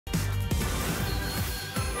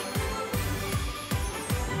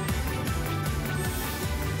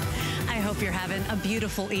Hope you're having a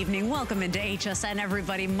beautiful evening. Welcome into HSN,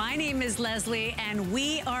 everybody. My name is Leslie, and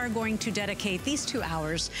we are going to dedicate these 2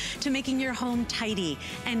 hours to making your home tidy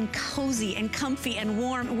and cozy and comfy and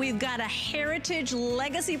warm. We've got a heritage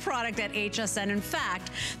legacy product at HSN. In fact,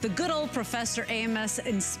 the good old Professor Amos,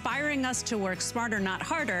 inspiring us to work smarter, not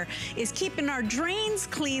harder, is keeping our drains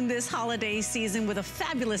clean this holiday season with a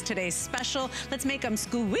fabulous today's special. Let's make them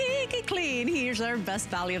squeaky clean. Here's our best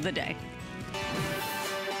value of the day.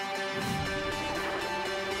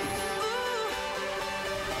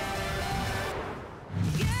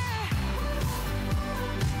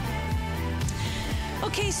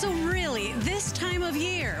 Okay, so really, this time of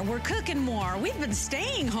year, we're cooking more. We've been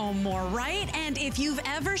staying home more, right? And if you've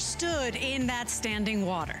ever stood in that standing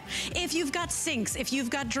water, if you've got sinks, if you've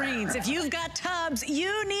got drains, if you've got tubs,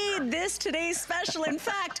 you need this today's special. In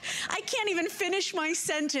fact, I can't even finish my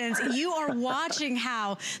sentence. You are watching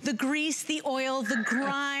how the grease, the oil, the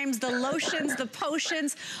grimes, the lotions, the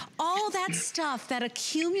potions, all that stuff that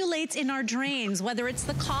accumulates in our drains, whether it's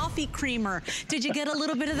the coffee creamer, did you get a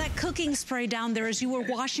little bit of that cooking spray down there as you were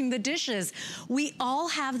washing the dishes? We all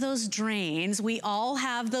have those drains, we all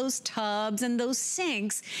have those tubs and those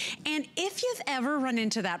sinks, and if you've ever run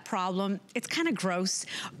into that problem, it's kind of gross.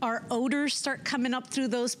 Our odors start coming up through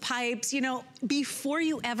those pipes. You know, before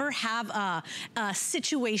you ever have a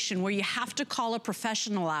situation where you have to call a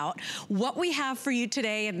professional out, what we have for you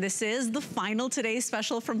today, and this is the final today's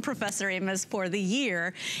special from Professor Amos for the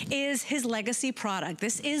year, is his legacy product.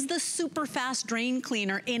 This is the super fast drain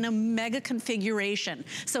cleaner in a mega configuration.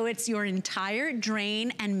 So it's your entire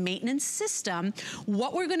drain and maintenance system.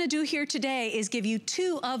 What we're gonna do here today is give you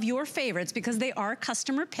 2 of your favorites because they are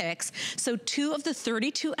customer picks. So 2 of the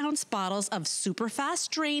 32-ounce bottles of super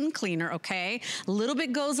fast drain cleaner, okay? A little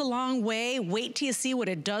bit goes a long way. Wait till you see what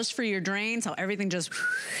it does for your drains, how everything just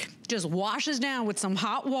washes down with some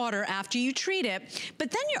hot water after you treat it. But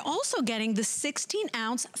then you're also getting the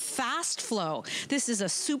 16-ounce fast flow. This is a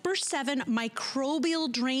Super 7 microbial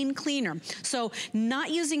drain cleaner. So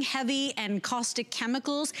not using heavy and caustic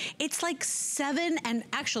chemicals. It's like 7 and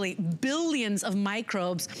actually billions of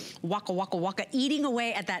microbes, waka, waka, waka, eating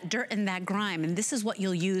away at that dirt and that grime. And this is what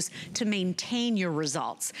you'll use to maintain your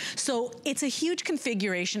results. So it's a huge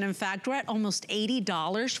configuration. In fact, we're at almost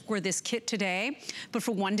 $80 for this kit today, but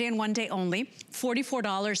for one day and one day only,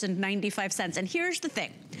 $44.95. And here's the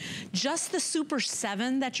thing, just the Super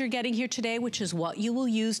 7 that you're getting here today, which is what you will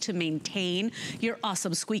use to maintain your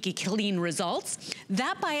awesome squeaky clean results,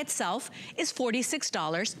 that by itself is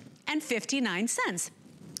 $46.59.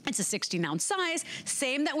 It's a 16-ounce size,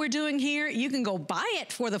 same that we're doing here. You can go buy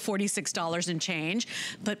it for the $46 and change,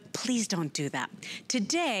 but please don't do that.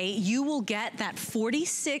 Today, you will get that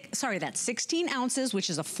 16 ounces,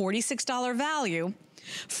 which is a $46 value,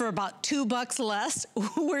 for about $2 less.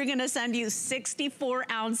 We're gonna send you 64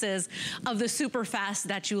 ounces of the super fast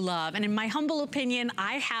that you love. And in my humble opinion,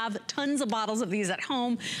 I have tons of bottles of these at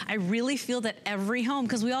home. I really feel that every home,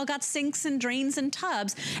 because we all got sinks and drains and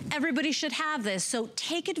tubs, everybody should have this. So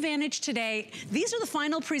take advantage today. These are the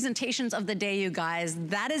final presentations of the day, you guys.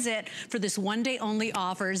 That is it for this one day only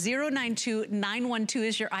offer. 092912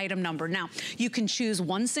 is your item number. Now, you can choose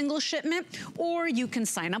one single shipment, or you can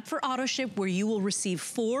sign up for auto ship, where you will receive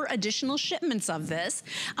 4 additional shipments of this.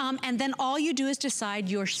 And then all you do is decide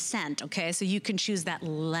your scent, okay? So you can choose that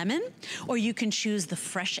lemon, or you can choose the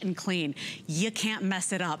fresh and clean. You can't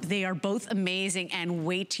mess it up. They are both amazing, and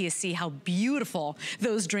wait till you see how beautiful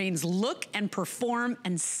those drains look and perform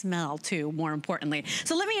and smell too, more importantly.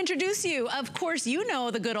 So let me introduce you. Of course, you know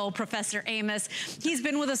the good old Professor Amos. He's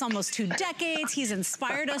been with us almost 2 decades. He's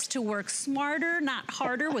inspired us to work smarter, not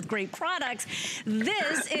harder, with great products.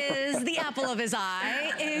 This is the apple of his eye.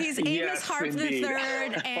 He's Amos Harp III,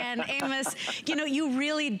 and Amos, you know, you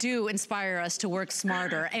really do inspire us to work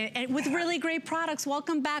smarter and with really great products.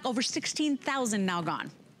 Welcome back. Over 16,000 now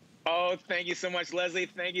gone. Oh, thank you so much, Leslie.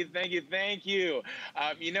 Thank you, thank you, thank you.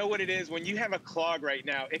 You know what it is? When you have a clog right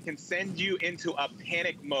now, it can send you into a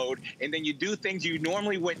panic mode, and then you do things you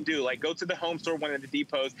normally wouldn't do, like go to the home store, one of the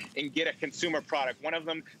depots, and get a consumer product, one of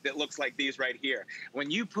them that looks like these right here.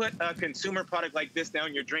 When you put a consumer product like this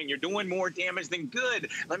down your drain, you're doing more damage than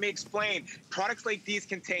good. Let me explain. Products like these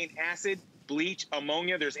contain acid, bleach,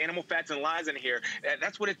 ammonia, there's animal fats and lies in here.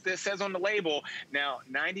 That's what it says on the label. Now,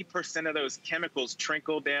 90% of those chemicals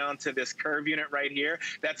trickle down to this curve unit right here.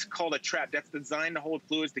 That's called a trap. That's designed to hold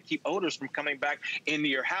fluids to keep odors from coming back into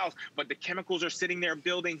your house. But the chemicals are sitting there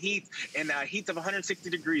building heat, and heats of 160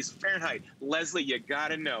 degrees Fahrenheit. Leslie, you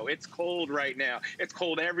gotta know, it's cold right now. It's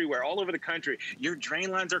cold everywhere, all over the country. Your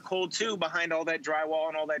drain lines are cold too. Behind all that drywall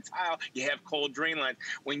and all that tile, you have cold drain lines.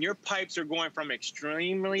 When your pipes are going from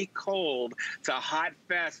extremely cold to hot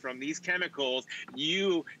fast from these chemicals,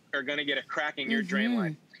 you are gonna get a crack in your drain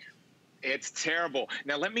line. It's terrible.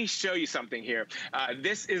 Now, let me show you something here.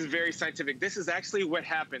 This is very scientific. This is actually what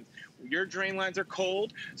happens. Your drain lines are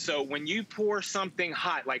cold, so when you pour something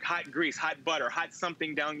hot, like hot grease, hot butter, hot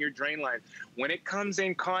something down your drain line, when it comes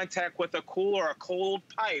in contact with a cool or a cold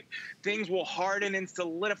pipe, things will harden and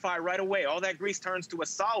solidify right away. All that grease turns to a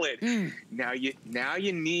solid. Now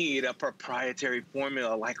you need a proprietary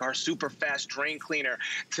formula like our super fast drain cleaner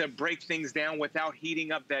to break things down without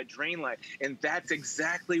heating up that drain line. And that's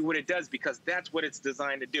exactly what it does, because that's what it's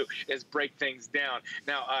designed to do, is break things down.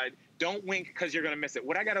 Now, don't wink because you're going to miss it.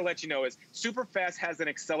 What I got to let you know is Superfast has an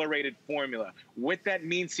accelerated formula. What that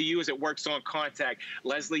means to you is it works on contact.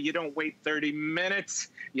 Leslie, you don't wait 30 minutes.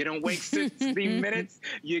 You don't wait 60 minutes.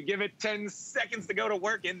 You give it 10 seconds to go to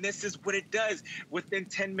work, and this is what it does. Within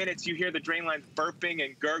 10 minutes, you hear the drain line burping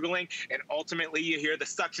and gurgling, and ultimately you hear the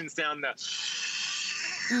suction sound,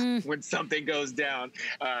 when something goes down.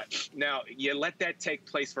 Now, you let that take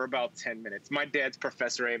place for about 10 minutes. My dad's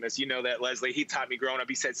Professor Amos. You know that, Leslie. He taught me growing up.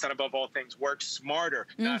 He said, son, above all things, work smarter,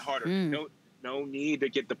 not harder. No need to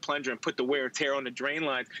get the plunger and put the wear and tear on the drain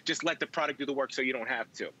lines. Just let the product do the work so you don't have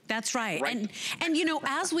to. That's right. And you know,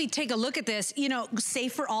 as we take a look at this, you know,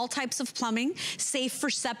 safe for all types of plumbing, safe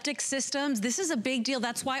for septic systems. This is a big deal.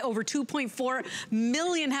 That's why over 2.4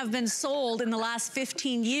 million have been sold in the last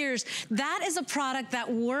 15 years. That is a product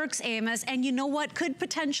that works, Amos, and you know what? Could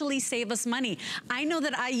potentially save us money. I know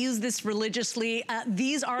that I use this religiously.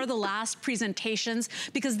 These are the last presentations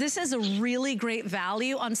because this is a really great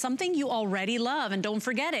value on something you already love. And don't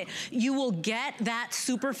forget it, you will get that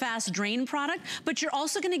super fast drain product, but you're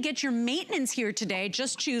also going to get your maintenance here today.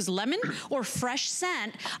 Just choose lemon or fresh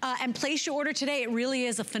scent and place your order today. It really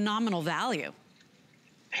is a phenomenal value.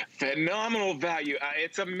 Phenomenal value.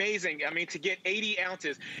 It's amazing. I mean, to get 80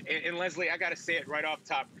 ounces, and Leslie, I got to say it right off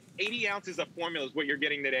top, 80 ounces of formula is what you're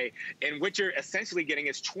getting today. And what you're essentially getting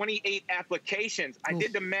is 28 applications. I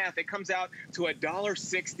did the math. It comes out to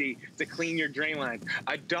 $1.60 to clean your drain lines,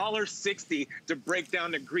 $1.60 to break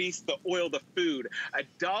down the grease, the oil, the food,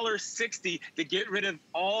 $1.60 to get rid of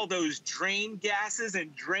all those drain gases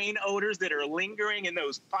and drain odors that are lingering in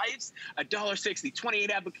those pipes, $1.60,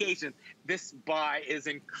 28 applications. This buy is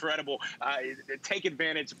incredible. Take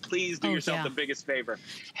advantage. Please do yourself the biggest favor.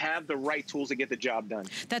 Have the right tools to get the job done.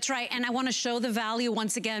 That's right, and I want to show the value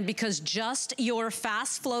once again because just your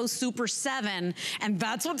Fast Flow Super 7, and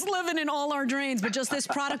that's what's living in all our drains, but just this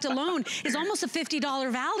product alone is almost a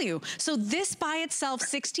 $50 value. So this by itself,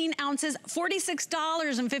 16 ounces,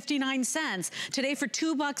 $46.59. Today for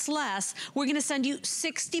 $2 less, we're going to send you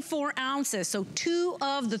 64 ounces. So 2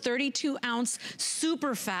 of the 32 ounce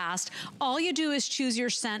Super Fast. All you do is choose your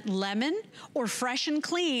scent lemon or fresh and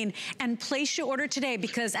clean and place your order today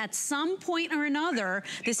because at some point or another,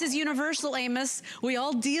 this is universal, Amos. We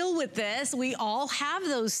all deal with this. We all have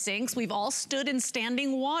those sinks. We've all stood in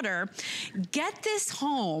standing water. Get this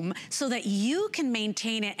home so that you can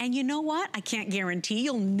maintain it. And you know what? I can't guarantee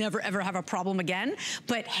you'll never, ever have a problem again.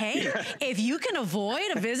 But hey, if you can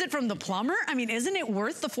avoid a visit from the plumber, I mean, isn't it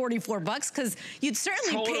worth the 44 bucks? Because you'd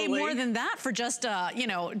certainly pay more than that for just, you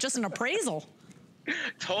know, just an appraisal.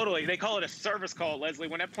 Totally. They call it a service call, Leslie.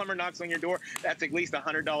 When that plumber knocks on your door, that's at least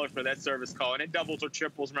 $100 for that service call, and it doubles or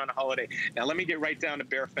triples around the holiday. Now, let me get right down to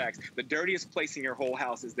bare facts. The dirtiest place in your whole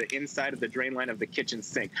house is the inside of the drain line of the kitchen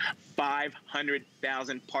sink.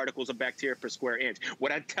 500,000 particles of bacteria per square inch.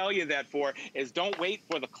 What I tell you that for is don't wait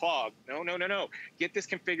for the clog. No, no, no, no. Get this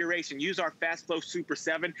configuration. Use our Fast Flow Super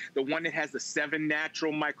 7, the one that has the 7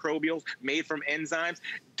 natural microbials made from enzymes.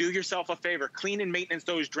 Do yourself a favor. Clean and maintenance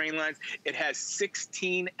those drain lines. It has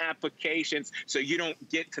 16 applications, so you don't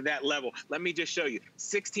get to that level. Let me just show you.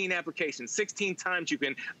 16 applications, 16 times you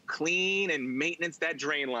can clean and maintenance that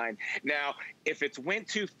drain line. Now, if it's went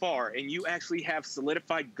too far and you actually have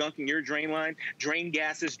solidified gunk in your drain line, drain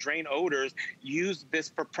gases, drain odors, use this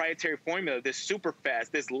proprietary formula, this super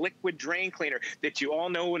fast, this liquid drain cleaner that you all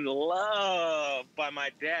know and love by my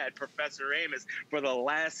dad, Professor Amos, for the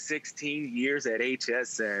last 16 years at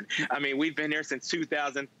HSN. man. I mean, we've been there since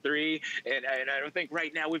 2003, and I don't think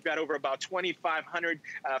right now we've got over about 2,500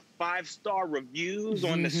 5-star reviews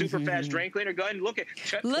on the super fast drain cleaner. Go ahead and look at,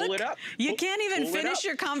 pull it up. You can't even finish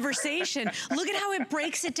your conversation. Look at how it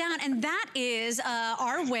breaks it down, and that is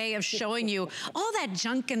our way of showing you all that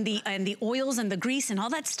junk and the oils and the grease and all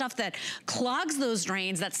that stuff that clogs those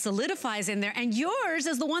drains, that solidifies in there, and yours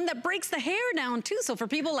is the one that breaks the hair down too. So for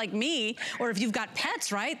people like me, or if you've got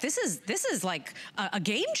pets, right, this is like a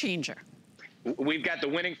game changer. We've got the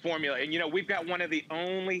winning formula. And, you know, we've got one of the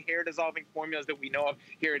only hair dissolving formulas that we know of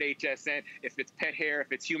here at HSN. If it's pet hair,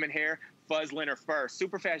 if it's human hair, fuzz, lint, or fur,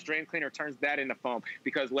 super fast drain cleaner turns that into foam.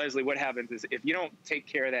 Because, Leslie, what happens is if you don't take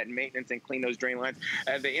care of that maintenance and clean those drain lines,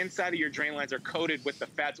 the inside of your drain lines are coated with the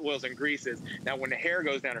fats, oils, and greases. Now, when the hair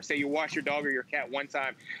goes down, or say you wash your dog or your cat one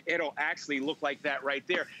time, it'll actually look like that right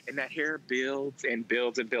there. And that hair builds and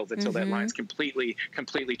builds and builds until that line's completely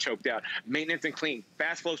choked out. Maintenance and clean,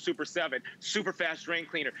 Fast Flow Super 7, super fast drain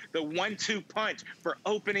cleaner, the 1-2 punch for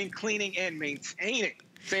opening, cleaning, and maintaining.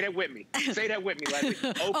 Say that with me. Say that with me,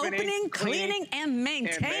 Leslie. Opening, cleaning, and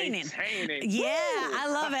maintaining. Yeah, I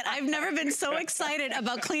love it. I've never been so excited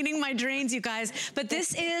about cleaning my drains, you guys. But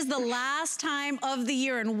this is the last time of the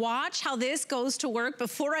year, and watch how this goes to work.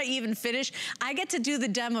 Before I even finish, I get to do the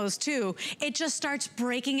demos too. It just starts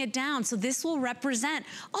breaking it down. So this will represent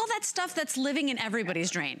all that stuff that's living in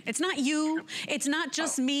everybody's drain. It's not you. It's not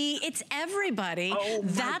just me. It's everybody.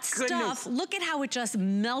 That stuff, look at how it just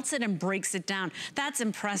melts it and breaks it down. That's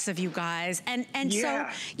impressive, you guys. And so,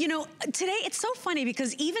 you know, today it's so funny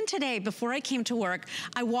because even today, before I came to work,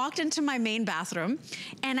 I walked into my main bathroom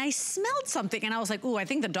and I smelled something and I was like, ooh, I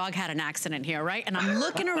think the dog had an accident here, right? And I'm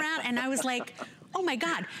looking around and I was like, oh my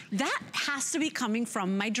God, that has to be coming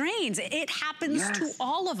from my drains. It happens to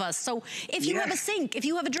all of us. So if you have a sink, if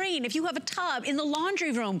you have a drain, if you have a tub in the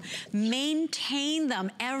laundry room, maintain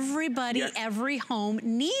them. Everybody, every home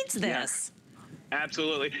needs this.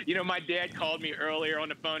 Absolutely. You know, my dad called me earlier on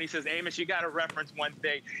the phone. He says, Amos, you got to reference one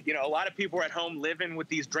thing. You know, a lot of people are at home living with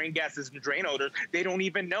these drain gases and drain odors. They don't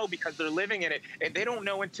even know because they're living in it. And they don't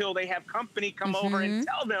know until they have company come over and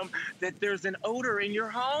tell them that there's an odor in your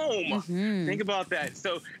home. Think about that.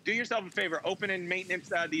 So do yourself a favor. Open and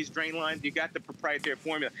maintenance these drain lines. You got the proprietary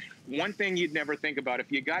formula. One thing you'd never think about,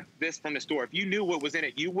 if you got this from the store, if you knew what was in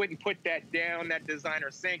it, you wouldn't put that down, that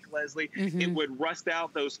designer sink, Leslie. It would rust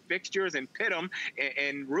out those fixtures and pit them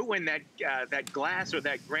and ruin that that glass or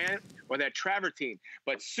that granite or that travertine.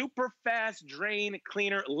 But super fast drain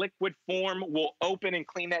cleaner liquid form will open and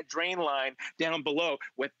clean that drain line down below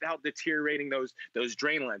without deteriorating those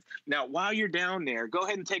drain lines. Now, while you're down there, go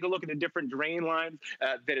ahead and take a look at the different drain lines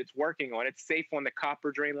that it's working on. It's safe on the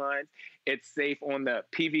copper drain lines. It's safe on the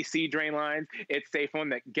PVC drain lines. It's safe on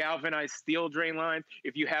the galvanized steel drain lines.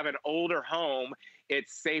 If you have an older home,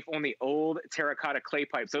 it's safe on the old terracotta clay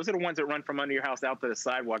pipes. Those are the ones that run from under your house out to the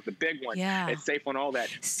sidewalk, the big ones. It's safe on all that.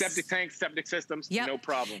 Septic tanks, septic systems, no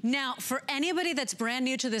problem. Now, for anybody that's brand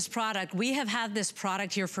new to this product, we have had this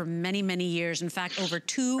product here for many, many years. In fact, over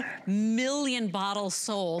 2 million bottles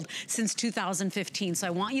sold since 2015. So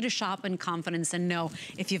I want you to shop in confidence and know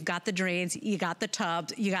if you've got the drains, you got the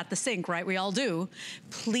tubs, you got the sink, right? We all do.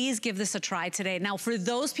 Please give this a try today. Now, for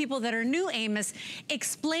those people that are new, Amos,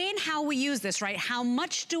 explain how we use this, right? How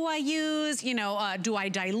much do I use? You know, do I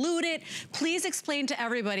dilute it? Please explain to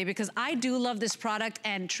everybody because I do love this product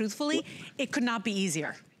and truthfully, it could not be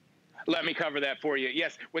easier. Let me cover that for you.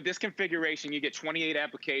 Yes, with this configuration, you get 28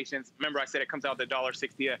 applications. Remember, I said it comes out to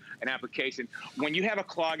 $1.60 an application. When you have a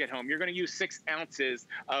clog at home, you're going to use 6 ounces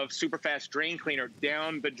of super fast drain cleaner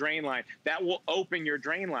down the drain line. That will open your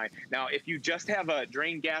drain line. Now, if you just have a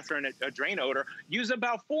drain gas or a drain odor, use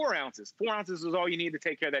about 4 ounces. 4 ounces is all you need to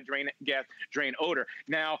take care of that drain gas, drain odor.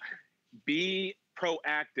 Now, be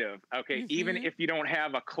proactive, okay? Even if you don't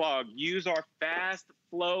have a clog, use our Fast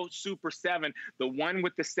Flow Super 7, the one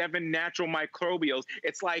with the 7 natural microbials.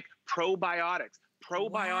 It's like probiotics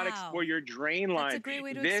for your drain line. That's a great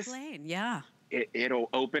way to explain, It'll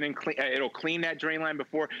open and clean. It'll clean that drain line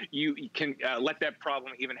before you can let that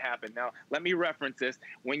problem even happen. Now, let me reference this.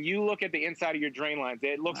 When you look at the inside of your drain lines,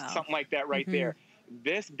 it looks something like that right there.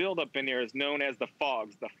 This buildup in there is known as the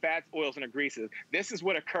fogs, the fats, oils, and the greases. This is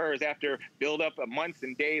what occurs after buildup of months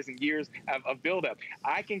and days and years of buildup.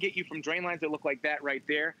 I can get you from drain lines that look like that right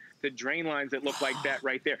there to drain lines that look like that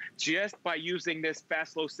right there, just by using this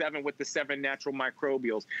Fast Flow 7 with the 7 natural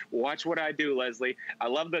microbials. Watch what I do, Leslie. I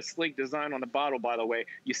love the sleek design on the bottle, by the way.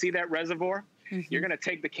 You see that reservoir? You're going to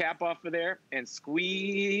take the cap off of there and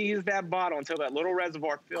squeeze that bottle until that little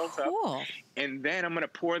reservoir fills up. And then I'm going to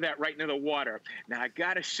pour that right into the water. Now, I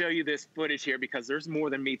got to show you this footage here because there's more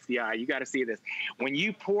than meets the eye. You got to see this. When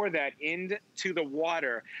you pour that into the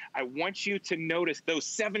water, I want you to notice those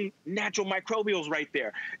 7 natural microbials right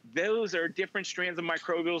there. Those are different strands of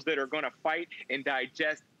microbials that are going to fight and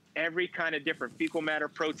digest every kind of different fecal matter,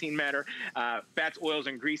 protein matter, fats, oils,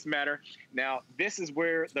 and grease matter. Now, this is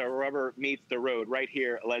where the rubber meets the road right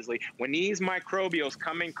here, Leslie. When these microbials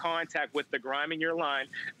come in contact with the grime in your line,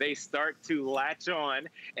 they start to latch on,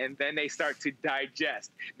 and then they start to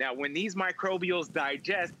digest. Now, when these microbials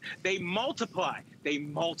digest, they multiply. They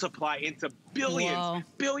multiply into billions,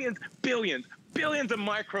 billions, billions of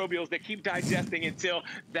microbials that keep digesting until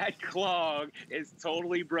that clog is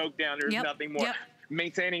totally broke down. There's nothing more.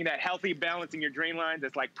 Maintaining that healthy balance in your drain line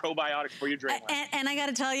that's like probiotics for your drain line. And I got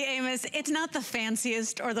to tell you, Amos, it's not the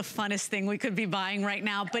fanciest or the funnest thing we could be buying right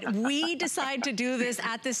now, but we decide to do this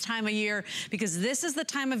at this time of year because this is the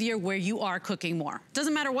time of year where you are cooking more.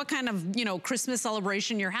 Doesn't matter what kind of, you know, Christmas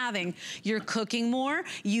celebration you're having, you're cooking more.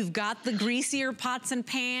 You've got the greasier pots and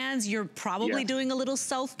pans. You're probably doing a little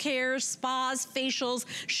self-care, spas, facials,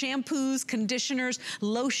 shampoos, conditioners,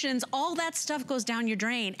 lotions, all that stuff goes down your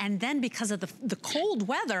drain. And then because of the cold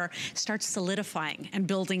weather, starts solidifying and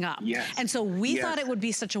building up. And so we thought it would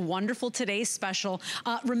be such a wonderful today's special.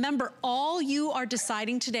 Remember, all you are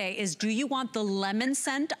deciding today is, do you want the lemon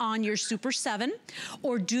scent on your Super 7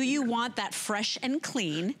 or do you want that fresh and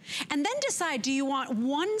clean? And then decide, do you want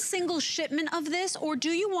one single shipment of this or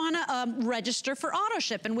do you want to register for auto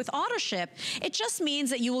ship? And with auto ship, it just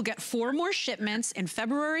means that you will get 4 more shipments in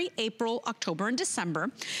February, April, October, and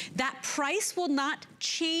December. That price will not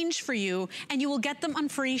change for you, and you will get them on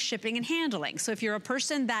free shipping and handling. So if you're a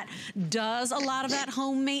person that does a lot of that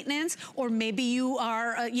home maintenance, or maybe you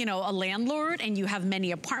are you know, a landlord and you have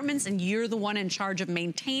many apartments and you're the one in charge of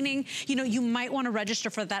maintaining, you know, you might want to register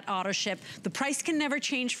for that auto ship. The price can never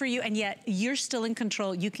change for you, and yet you're still in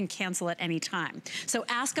control. You can cancel at any time. So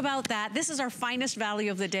ask about that. This is our finest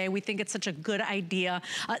value of the day. We think it's such a good idea.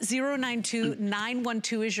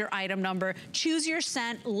 092-912 is your item number. Choose your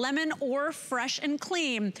scent, lemon or fresh and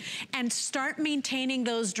clean, and start maintaining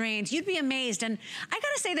those drains. You'd be amazed. And I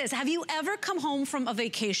gotta say this, have you ever come home from a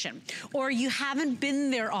vacation or you haven't been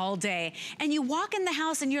there all day and you walk in the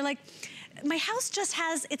house and you're like, my house just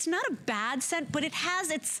has, it's not a bad scent, but it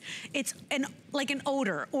has like an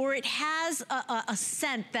odor, or it has a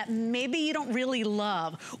scent that maybe you don't really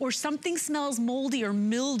love, or something smells moldy or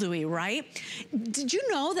mildewy, right? Did you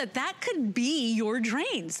know that that could be your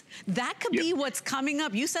drains? That could be what's coming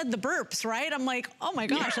up. You said the burps, right? I'm like, oh my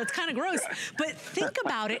gosh, that's kind of gross. But think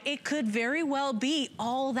about it. It could very well be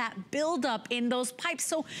all that buildup in those pipes.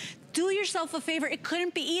 So do yourself a favor. It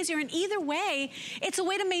couldn't be easier. And either way, it's a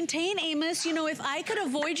way to maintain, Amos. You know, if I could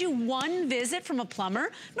avoid you one visit from a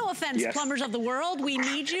plumber, no offense, plumbers of the world, we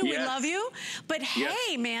need you, we love you. But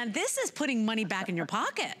hey, man, this is putting money back in your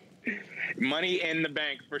pocket. Money in the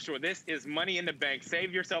bank, for sure. This is money in the bank.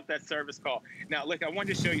 Save yourself that service call. Now, look, I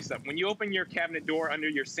wanted to show you something. When you open your cabinet door under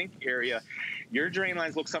your sink area, your drain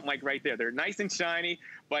lines look something like right there. They're nice and shiny,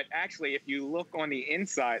 but actually, if you look on the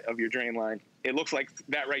inside of your drain line, it looks like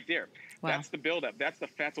that right there. Wow. That's the buildup. That's the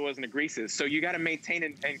fats, oils, and the greases. So you got to maintain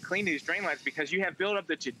and clean these drain lines because you have buildup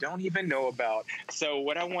that you don't even know about. So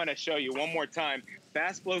what I want to show you one more time,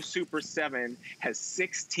 Fast Flow Super 7 has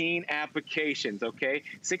 16 applications, okay?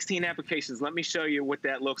 16 applications. Let me show you what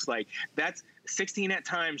that looks like. That's 16 at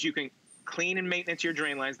times you can clean and maintenance your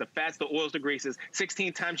drain lines, the fats, the oils, the greases.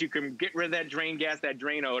 16 times you can get rid of that drain gas, that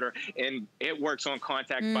drain odor, and it works on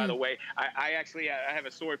contact, by the way. I actually have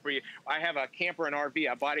a story for you. I have a camper and RV.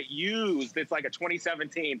 I bought it used. It's like a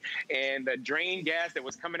 2017, and the drain gas that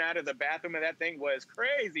was coming out of the bathroom of that thing was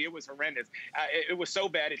crazy. It was horrendous. It was so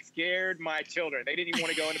bad, it scared my children. They didn't even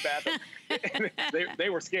want to go in the bathroom. they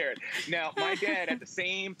were scared. Now, my dad, at the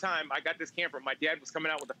same time I got this camper, my dad was coming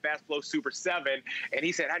out with the Fast Flow Super 7, and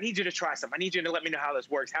he said, I need you to try some. I need you to let me know how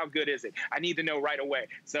this works. How good is it? I need to know right away.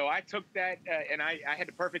 So I took that, and I had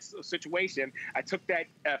the perfect situation. I took that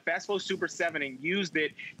Fast Flow Super 7 and used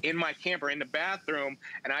it in my camper in the bathroom.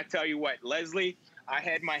 And I tell you what, Leslie, I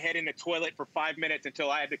had my head in the toilet for 5 minutes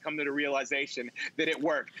until I had to come to the realization that it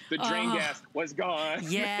worked. The drain gas was gone.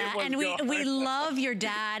 Yeah, and we love your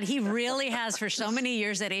dad. He really has for so many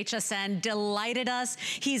years at HSN delighted us.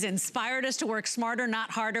 He's inspired us to work smarter,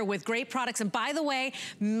 not harder, with great products. And by the way,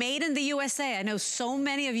 made in the USA. I know so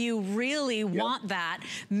many of you really want that.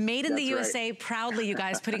 Made in the USA, proudly, you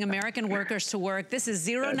guys, putting American workers to work. This is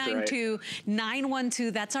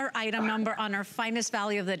 092-912. That's our item number on our finest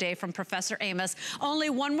value of the day from Professor Amos. Only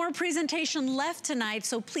one more presentation left tonight,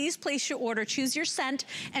 so please place your order. Choose your scent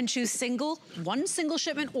and choose one single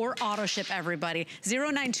shipment or auto ship, everybody.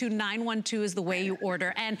 092912 is the way you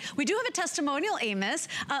order. And we do have a testimonial, Amos.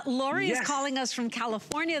 Lori is calling us from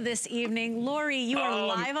California this evening. Lori, you are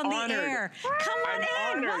live on the air. Come on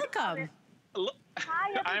in, welcome. Hi,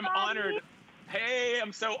 everybody. I'm honored. Hey,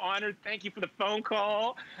 I'm so honored. Thank you for the phone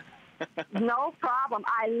call. No problem.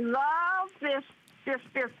 I love this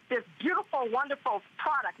beautiful, wonderful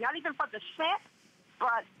product. Not even for the scent,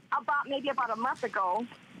 but maybe about a month ago,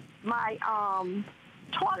 my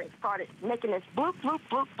toilet started making this bloop, bloop,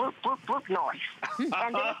 bloop, bloop, bloop, bloop noise.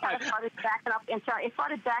 And then it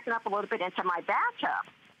started backing up a little bit into my bathtub.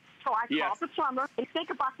 So I called the plumber. And think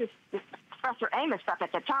about this Professor Amos stuff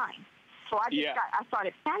at the time. So I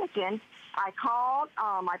started panicking. I called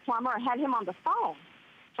my plumber. I had him on the phone.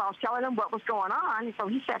 So I was telling him what was going on. So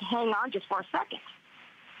he said, hang on just for a second.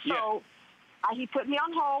 So he put me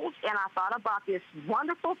on hold, and I thought about this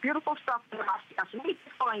wonderful, beautiful stuff. I said, let me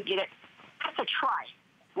just go and get it just to try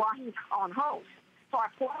while he's on hold. So I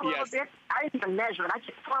poured a little bit. I didn't even measure it. I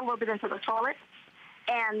just poured a little bit into the toilet.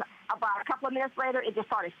 And about a couple of minutes later, it just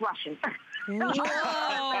started flushing.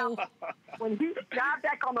 Whoa. When he got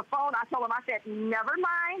back on the phone, I told him, I said, never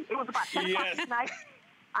mind. It was about 10 o'clock at night.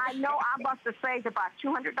 I know I must have saved about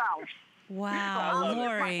 $200. Wow,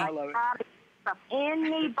 Lori. I love it.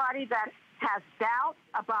 Anybody that has doubt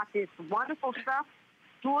about this wonderful stuff,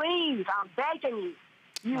 please, I'm begging you,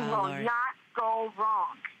 you will not go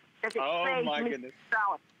wrong. Oh, my goodness.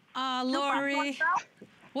 Lori.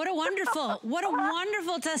 What a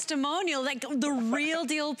wonderful testimonial, like the real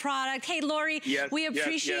deal product. Hey, Lori, we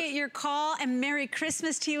appreciate your call, and Merry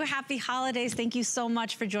Christmas to you. Happy holidays. Thank you so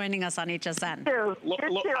much for joining us on HSN. Stay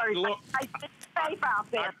safe out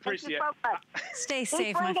there. I appreciate it. Stay safe.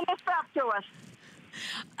 He's bringing this up to us.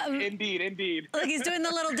 Indeed. Look, he's doing the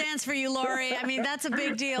little dance for you, Lori. I mean, that's a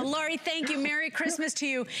big deal. Lori, thank you. Merry Christmas to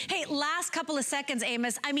you. Hey, last couple of seconds,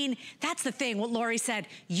 Amos. I mean, that's the thing, what Lori said.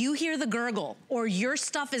 You hear the gurgle or your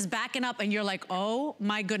stuff is backing up and you're like, oh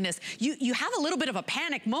my goodness. You have a little bit of a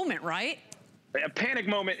panic moment, right? A panic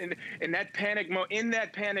moment, and in that panic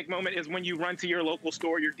moment is when you run to your local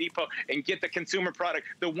store, your depot, and get the consumer product,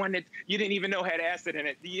 the one that you didn't even know had acid in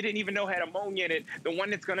it, you didn't even know had ammonia in it, the one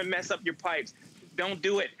that's going to mess up your pipes. Don't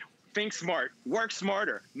do it. Think smart. Work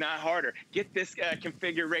smarter, not harder. Get this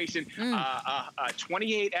configuration.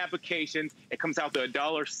 28 applications. It comes out to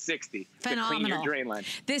 $1.60 to clean your drain line.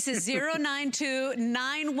 This is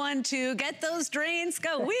 092912. Get those drains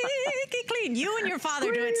squeaky clean. You and your father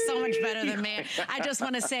do it so much better than me. I just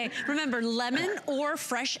want to say, remember, lemon or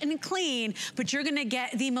fresh and clean, but you're going to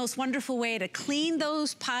get the most wonderful way to clean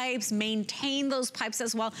those pipes, maintain those pipes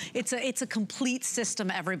as well. It's a complete system,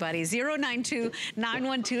 everybody.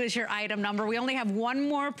 092912 is your item number. We only have one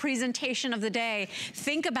more presentation of the day.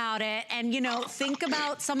 Think about it, and think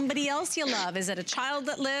about somebody else you love. Is it a child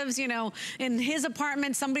that lives, in his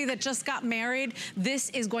apartment, somebody that just got married?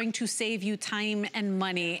 This is going to save you time and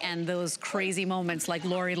money and those crazy moments like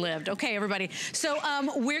Lori lived. Okay, everybody. So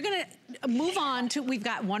we're gonna move on to, we've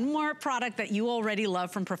got one more product that you already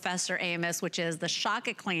love from Professor Amos, which is the Shock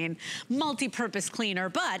It Clean multi-purpose cleaner.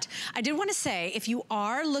 But I did want to say, if you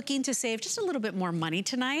are looking to save just a little bit more money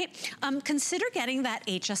tonight, consider getting that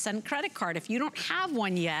HSN credit card. If you don't have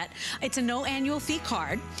one yet, it's a no annual fee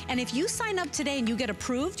card. And if you sign up today and you get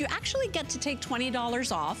approved, you actually get to take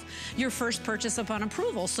 $20 off your first purchase upon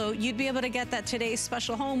approval. So you'd be able to get that today's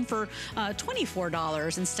special home for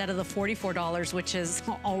 $24 instead of the $44, which is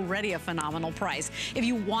already a phenomenal price. If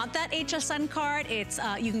you want that HSN card, it's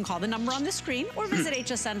you can call the number on the screen or visit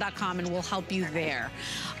hsn.com and we'll help you there.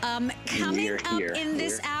 Coming up in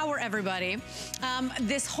this hour, everybody,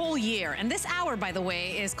 this whole year, and this hour, by the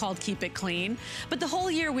way, is called Keep It Clean, but the whole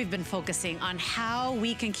year we've been focusing on how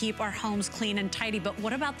we can keep our homes clean and tidy. But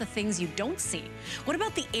what about the things you don't see? What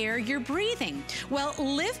about the air you're breathing? Well,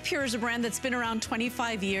 Live Pure is a brand that's been around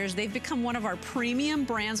 25 years. They've become one of our premium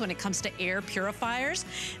brands when it comes to air purifiers.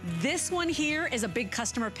 This one here is a big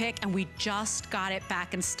customer pick, and we just got it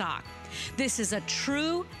back in stock. This is a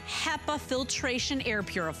true HEPA filtration air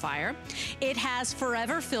purifier. It has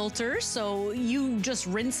forever filters, so you just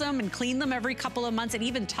rinse them and clean them every couple of months. It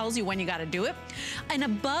even tells you when you got to do it. An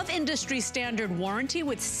above industry standard warranty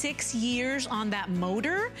with 6 years on that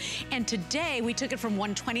motor. And today we took it from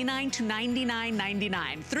 $129 to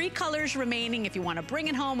 $99.99. 3 colors remaining if you want to bring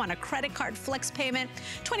it home on a credit card flex payment.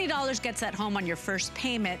 $20 gets that home on your first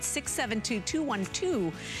payment.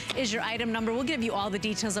 672212 is your item number. We'll give you all the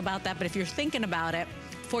details about that. But if you're thinking about it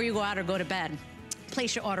before you go out or go to bed,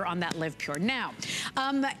 place your order on that Live Pure. Now,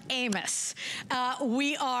 Amos,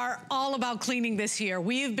 we are all about cleaning this year.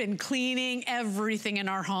 We've been cleaning everything in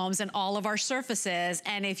our homes and all of our surfaces.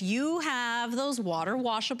 And if you have those water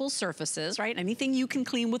washable surfaces, right, anything you can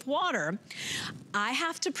clean with water, I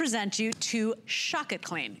have to present you to Shock It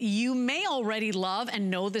Clean. You may already love and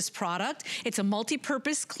know this product. It's a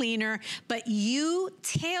multi-purpose cleaner, but you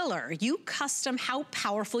tailor, you custom how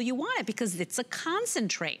powerful you want it because it's a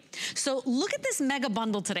concentrate. So look at this mega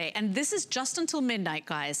bundle today, and this is just until midnight,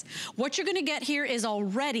 guys. What you're gonna get here is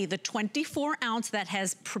already the 24 ounce that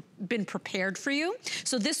has been prepared for you.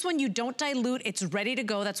 So this one you don't dilute, it's ready to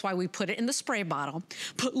go. That's why we put it in the spray bottle.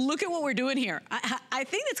 But look at what we're doing here. I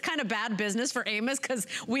think it's kind of bad business for Amos because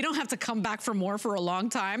we don't have to come back for more for a long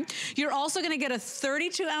time. You're also gonna get a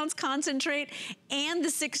 32 ounce concentrate and the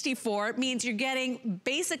 64. It means you're getting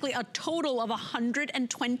basically a total of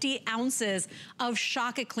 120 ounces of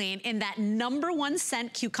Shock It Clean in that #1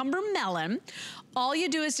 scent cucumber melon. All you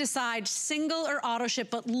do is decide single or auto ship,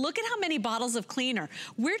 but look at how many bottles of cleaner.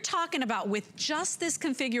 We're talking about, with just this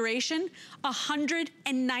configuration,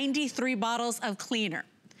 193 bottles of cleaner.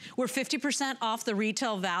 We're 50% off the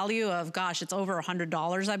retail value of, gosh, it's over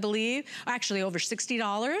 $100, I believe. Actually, over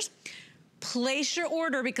 $60. Place your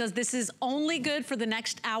order because this is only good for the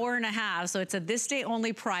next hour and a half. So it's a this day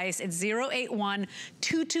only price. It's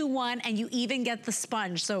 081221, and you even get the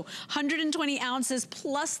sponge. So 120 ounces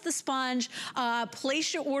plus the sponge.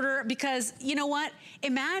 Place your order because you know what?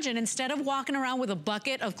 Imagine instead of walking around with a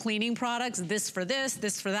bucket of cleaning products, this for this,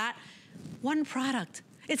 this for that, one product.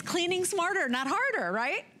 It's cleaning smarter, not harder,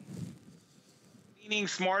 right? Cleaning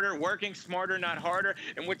smarter, working smarter, not harder,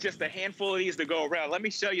 and with just a handful of these to go around. Let me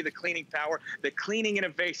show you the cleaning power, the cleaning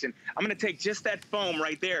innovation. I'm gonna take just that foam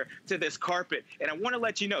right there to this carpet, and I wanna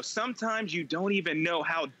let you know, sometimes you don't even know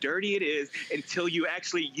how dirty it is until you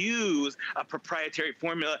actually use a proprietary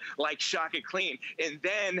formula like Shock It Clean, and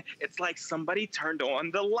then it's like somebody turned on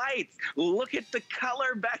the lights. Look at the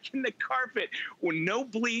color back in the carpet. With no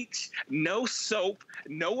bleach, no soap,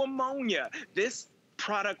 no ammonia. This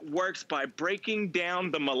product works by breaking down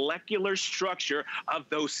the molecular structure of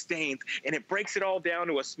those stains, and it breaks it all down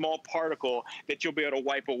to a small particle that you'll be able to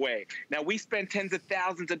wipe away. Now, we spend tens of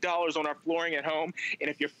thousands of dollars on our flooring at home, and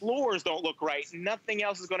if your floors don't look right, nothing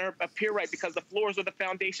else is going to appear right because the floors are the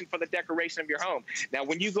foundation for the decoration of your home. Now,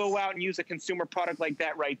 when you go out and use a consumer product like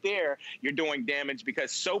that right there, you're doing damage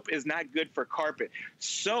because soap is not good for carpet.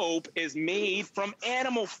 Soap is made from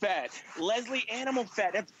animal fat. Leslie, animal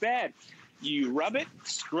fat, that's bad. You rub it,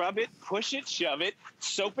 scrub it, push it, shove it,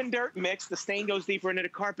 soap and dirt mix, the stain goes deeper into the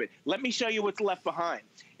carpet. Let me show you what's left behind.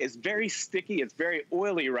 It's very sticky, it's very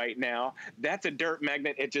oily right now. That's a dirt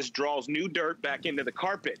magnet, it just draws new dirt back into the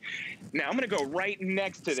carpet. Now I'm gonna go right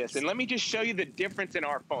next to this, and let me just show you the difference in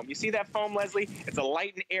our foam. You see that foam, Leslie? It's a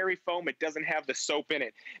light and airy foam, it doesn't have the soap in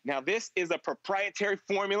it. Now this is a proprietary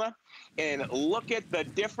formula, and look at the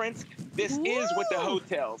difference. This is what the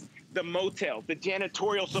hotels, the motels, the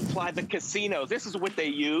janitorial supply, the casinos, this is what they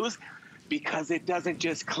use because it doesn't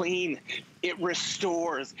just clean, it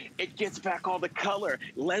restores, it gets back all the color.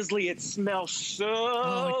 Leslie, it smells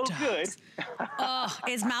so good. Oh,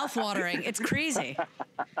 it's mouth-watering, it's crazy.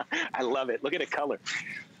 I love it, look at the color.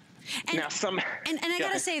 And, now I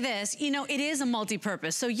gotta say this, you know, it is a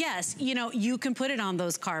multi-purpose. So yes, you know, you can put it on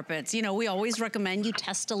those carpets. You know, we always recommend you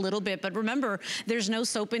test a little bit, but remember, there's no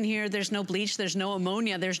soap in here, there's no bleach, there's no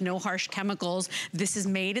ammonia, there's no harsh chemicals. This is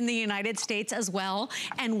made in the United States as well.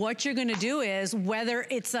 And what you're gonna do is, whether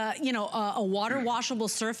it's a, you know, a water washable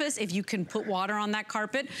surface, if you can put water on that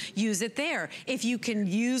carpet, use it there. If you can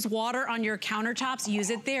use water on your countertops,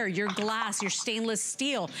 use it there. Your glass, your stainless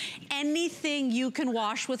steel, anything you can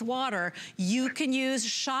wash with water, you can use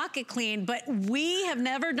Shock It Clean. But we have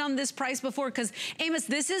never done this price before because, Amos,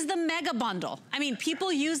 this is the mega bundle. I mean,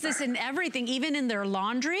 people use this in everything, even in their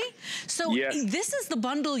laundry. So this is the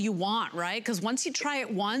bundle you want, right? Because once you try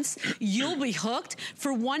it once, you'll be hooked.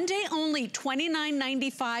 For one day only,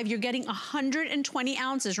 $29.95, you're getting 120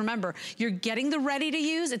 ounces. Remember, you're getting the ready to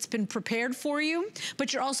use. It's been prepared for you,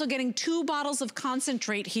 but you're also getting 2 bottles of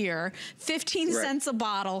concentrate here, 15 cents a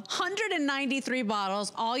bottle, 193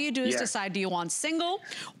 bottles. All you do is decide, do you want single,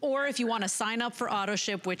 or if you want to sign up for auto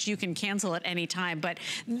ship, which you can cancel at any time. But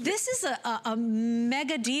this is a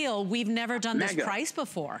mega deal. We've never done this price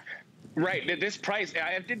before. Right, this price,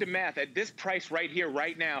 I did the math. At this price right here,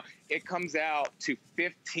 right now, it comes out to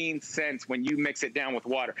 15 cents when you mix it down with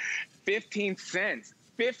water. 15 cents.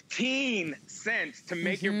 15 cents to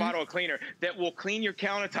make your bottle of cleaner that will clean your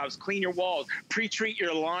countertops, clean your walls, pre-treat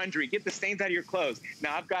your laundry, get the stains out of your clothes.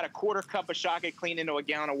 Now, I've got a 1/4 cup of Shock It Clean into a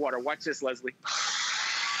gallon of water. Watch this, Leslie.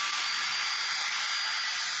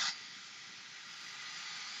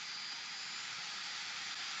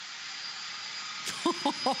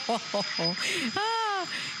 Ah,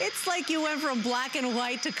 it's like you went from black and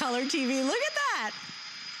white to color TV. Look at that.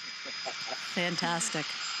 Fantastic.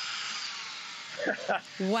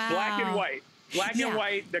 Wow. Black and white. Black and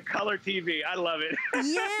white, the color TV. I love it.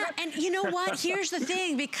 Yeah, and you know what? Here's the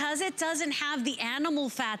thing. Because it doesn't have the animal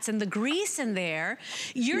fats and the grease in there,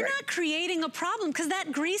 you're not creating a problem, because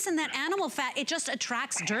that grease and that animal fat, it just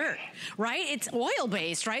attracts dirt, right? It's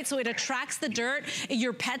oil-based, right? So it attracts the dirt.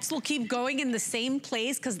 Your pets will keep going in the same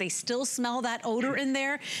place because they still smell that odor in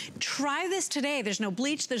there. Try this today. There's no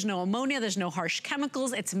bleach, there's no ammonia, there's no harsh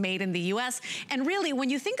chemicals. It's made in the US. And really, when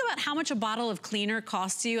you think about how much a bottle of cleaner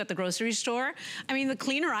costs you at the grocery store, I mean, the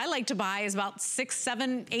cleaner I like to buy is about $6,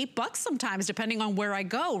 $7, $8 sometimes, depending on where I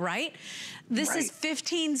go, right? This is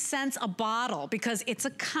 15 cents a bottle because it's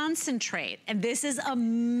a concentrate, and this is a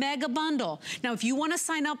mega bundle. Now, if you want to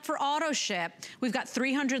sign up for auto ship, we've got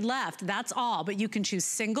 300 left. That's all, but you can choose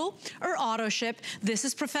single or auto ship. This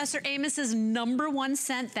is Professor Amos's #1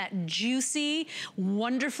 scent, that juicy,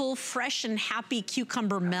 wonderful, fresh and happy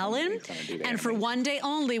cucumber melon. And for one day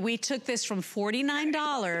only, we took this from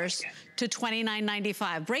 $49 to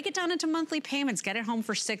 $29.95. Break it down into monthly payments. Get it home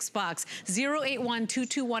for $6.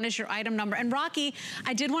 081221 is your item number. And Rocky,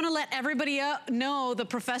 I did want to let everybody know the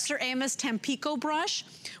Professor Amos Tampico brush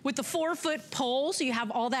with the 4-foot pole, so you have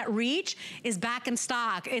all that reach, is back in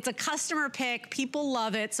stock. It's a customer pick. People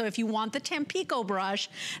love it. So if you want the Tampico brush,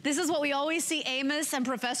 this is what we always see Amos and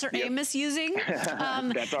Professor Amos using.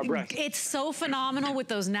 That's our brush. It's so phenomenal with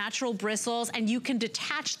those natural bristles, and you can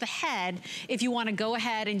detach the head if you want to go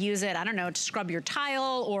ahead and use it, I don't know, to scrub your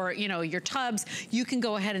tile or, you know, your tubs. You can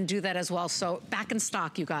go ahead and do that as well. So back in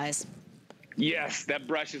stock, you guys. Yes, that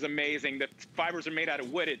brush is amazing. The fibers are made out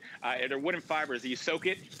of wood. They're wooden fibers. You soak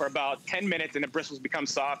it for about 10 minutes and the bristles become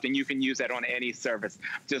soft, and you can use that on any surface.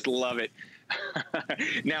 Just love it.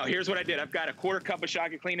 Now, here's what I did. I've got a 1/4 cup of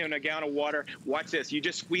Shock Clean in a gallon of water. Watch this. You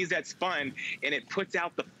just squeeze that spun, and it puts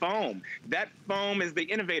out the foam. That foam is the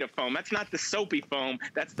innovative foam. That's not the soapy foam.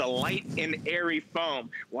 That's the light and airy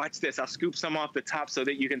foam. Watch this. I'll scoop some off the top so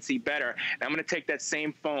that you can see better. And I'm going to take that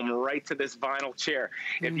same foam right to this vinyl chair.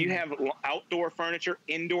 If you have outdoor furniture,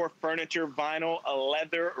 indoor furniture, vinyl,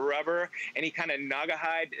 leather, rubber, any kind of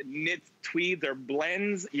Naugahyde, knits, tweeds, or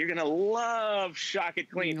blends, you're going to love Shock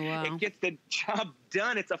It Clean. Wow. It gets the job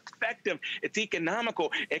done. It's effective. It's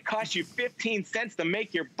economical. It costs you 15 cents to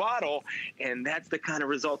make your bottle, and that's the kind of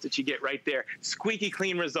results that you get right there. Squeaky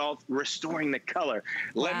clean results, restoring the color.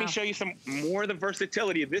 Let me show you some more of the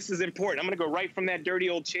versatility. This is important. I'm going to go right from that dirty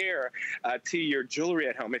old chair to your jewelry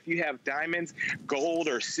at home. If you have diamonds, gold,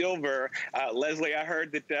 or silver, Leslie, I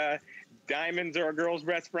heard that diamonds are a girl's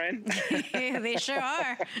best friend. Yeah, they sure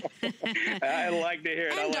are. I like to hear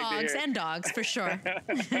it. And I like dogs, to hear it. and dogs, for sure.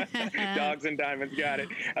 Dogs and diamonds, got it.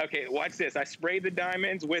 Okay, watch this. I sprayed the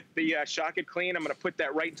diamonds with the Shock It Clean. I'm going to put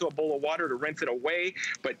that right into a bowl of water to rinse it away.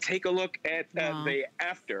 But take a look at the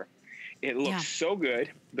after. It looks so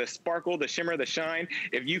good. The sparkle, the shimmer, the shine.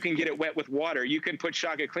 If you can get it wet with water, you can put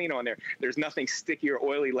Shock It Clean on there. There's nothing sticky or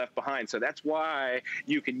oily left behind. So that's why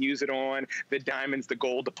you can use it on the diamonds, the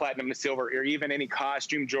gold, the platinum, the silver, or even any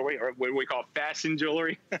costume jewelry, or what we call fashion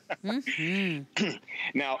jewelry.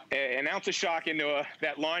 Now, an ounce of Shock into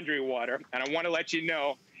that laundry water. And I want to let you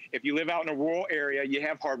know, if you live out in a rural area, you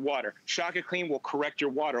have hard water. Shock It Clean will correct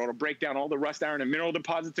your water. It'll break down all the rust, iron, and mineral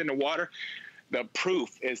deposits in the water. The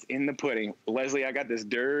proof is in the pudding. Leslie, I got this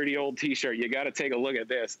dirty old T-shirt. You got to take a look at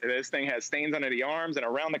this. This thing has stains under the arms and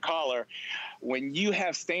around the collar. When you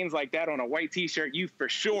have stains like that on a white T-shirt, you for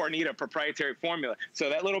sure need a proprietary formula. So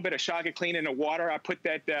that little bit of Shock It Clean in the water, I put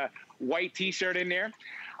that white T-shirt in there.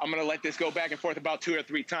 I'm going to let this go back and forth about 2 or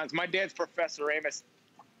 3 times. My dad's Professor Amos.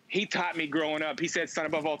 He taught me growing up. He said, son,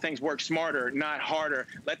 above all things, work smarter, not harder.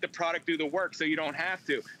 Let the product do the work so you don't have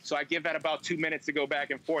to. So I give that about 2 minutes to go back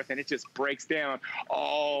and forth, and it just breaks down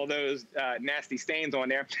all those nasty stains on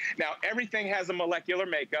there. Now, everything has a molecular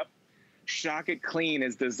makeup. Shock It Clean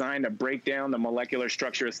is designed to break down the molecular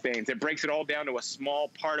structure of stains. It breaks it all down to a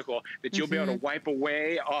small particle that you'll be able to wipe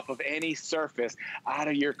away off of any surface, out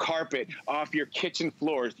of your carpet, off your kitchen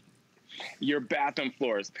floors, your bathroom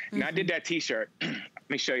floors. Now, I did that T-shirt. Let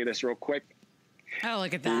me show you this real quick. Oh,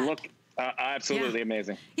 look at that. Look, absolutely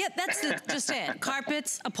amazing. Yeah, that's just it.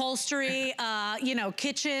 Carpets, upholstery, you know,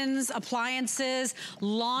 kitchens, appliances,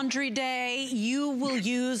 laundry day. You will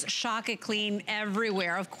use Shock It Clean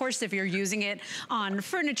everywhere. Of course, if you're using it on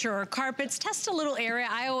furniture or carpets, test a little area.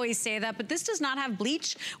 I always say that, but this does not have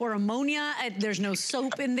bleach or ammonia. There's no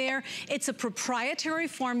soap in there. It's a proprietary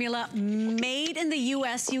formula made in the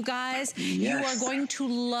US, you guys. You are going to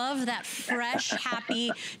love that fresh,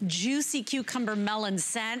 happy, juicy cucumber melon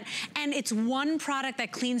scent. And and it's one product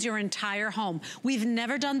that cleans your entire home. We've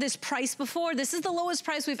never done this price before. This is the lowest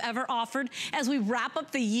price we've ever offered as we wrap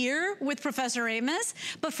up the year with Professor Amos,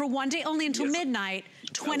 but for one day only until midnight,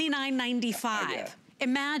 $29.95.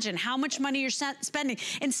 Imagine how much money you're spending.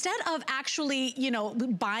 Instead of actually, you know,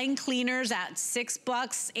 buying cleaners at $6,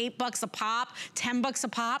 $8 a pop, $10 a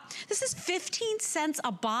pop, this is 15 cents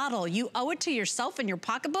a bottle. You owe it to yourself and your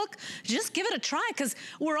pocketbook. Just give it a try, because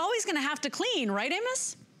we're always gonna have to clean, right,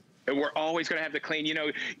 Amos? We're always going to have to clean. You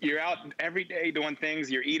know, you're out every day doing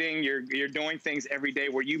things, you're eating, you're doing things every day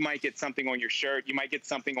where you might get something on your shirt, you might get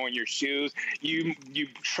something on your shoes, you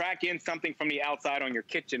track in something from the outside on your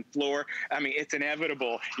kitchen floor. I mean, it's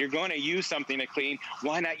inevitable. You're going to use something to clean.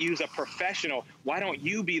 Why not use a professional? Why don't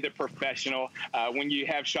you be the professional when you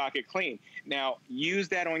have Shock It Clean? Now, use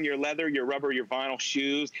that on your leather, your rubber, your vinyl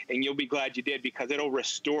shoes, and you'll be glad you did, because it'll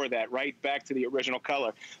restore that right back to the original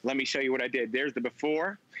color. Let me show you what I did. There's the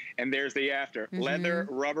before, and there's the after. Leather,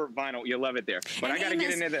 rubber, vinyl. You'll love it there. But and I got to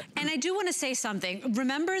get into the... And I do want to say something.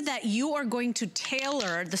 Remember that you are going to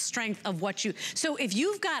tailor the strength of what you... So if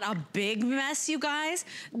you've got a big mess, you guys,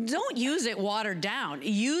 don't use it watered down.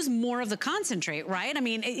 Use more of the concentrate, right? I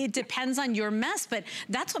mean, it depends on your mess, but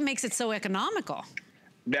that's what makes it so economical.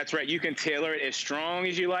 That's right. You can tailor it as strong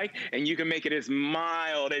as you like, and you can make it as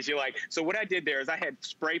mild as you like. So what I did there is I had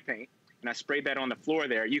spray paint, and I sprayed that on the floor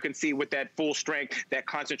there. You can see with that full strength that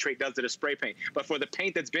concentrate does to the spray paint. But for the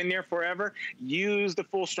paint that's been there forever, use the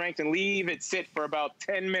full strength and leave it sit for about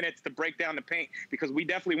 10 minutes to break down the paint, because we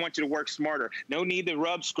definitely want you to work smarter. No need to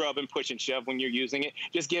rub, scrub, and push and shove when you're using it.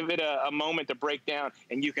 Just give it a moment to break down,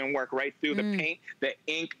 and you can work right through the paint, the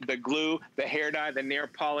ink, the glue, the hair dye, the nail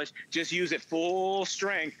polish. Just use it full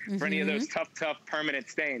strength for any of those tough permanent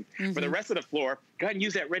stains. For the rest of the floor, go ahead and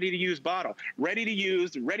use that ready-to-use bottle. Ready to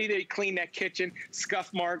use, ready to clean that kitchen,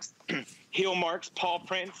 scuff marks, heel marks, paw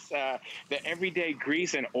prints, the everyday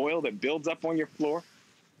grease and oil that builds up on your floor.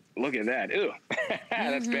 Look at that. Ooh,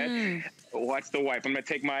 that's bad. Watch the wipe. I'm going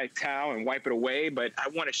to take my towel and wipe it away, but I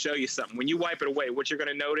want to show you something. When you wipe it away, what you're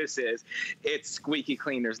going to notice is it's squeaky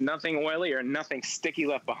clean. There's nothing oily or nothing sticky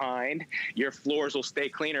left behind. Your floors will stay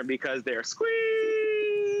cleaner because they're squeaky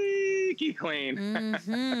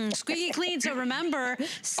clean. Squeaky clean. So remember,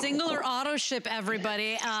 single or auto ship,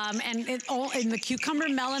 everybody. And in the cucumber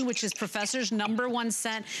melon, which is Professor's #1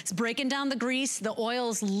 scent, it's breaking down the grease, the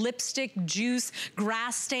oils, lipstick, juice,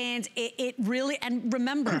 grass stains. It really, and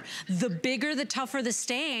remember, the bigger, the tougher the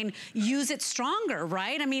stain, use it stronger,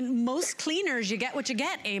 right? I mean, most cleaners, you get what you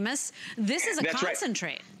get, Amos. This is a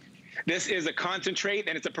concentrate. Right. This is a concentrate,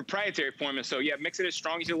 and it's a proprietary formula. So yeah, mix it as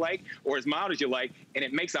strong as you like or as mild as you like, and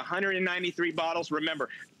it makes 193 bottles. Remember,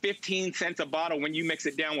 15 cents a bottle when you mix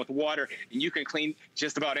it down with water, and you can clean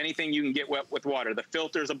just about anything you can get wet with water. The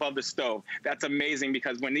filters above the stove. That's amazing,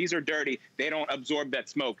 because when these are dirty, they don't absorb that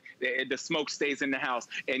smoke. The smoke stays in the house,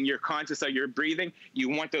 and you're conscious of your breathing. You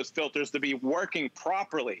want those filters to be working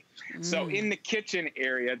properly. So in the kitchen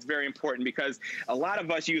area, it's very important, because a lot of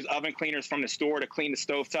us use oven cleaners from the store to clean the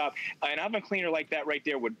stovetop. An oven cleaner like that right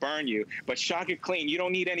there would burn you. But Shock It Clean, you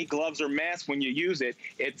don't need any gloves or masks when you use it.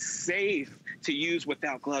 It's safe to use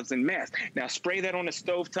without gloves and masks. Now spray that on the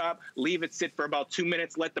stovetop, leave it sit for about 2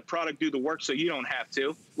 minutes, let the product do the work so you don't have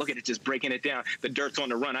to. Look at it just breaking it down. The dirt's on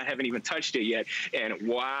the run. I haven't even touched it yet. And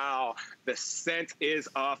wow, the scent is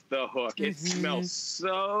off the hook. It smells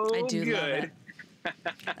so good. Love it.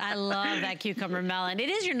 I love that cucumber melon. It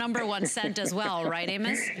is your #1 scent as well, right,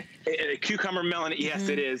 Amos? Cucumber melon, yes,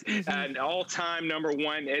 it is. An all-time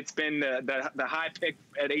 #1. It's been the high pick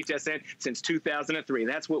at HSN since 2003.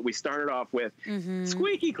 That's what we started off with.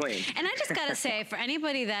 Squeaky clean. And I just got to say, for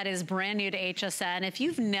anybody that is brand new to HSN, if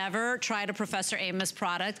you've never tried a Professor Amos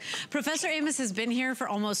product, Professor Amos has been here for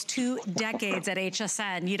almost 2 decades at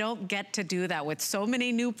HSN. You don't get to do that with so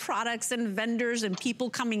many new products and vendors and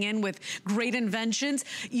people coming in with great inventions.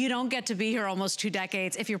 You don't get to be here almost 2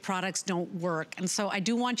 decades if your products don't work. And so I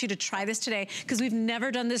do want you to try this today, because we've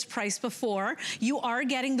never done this price before. You are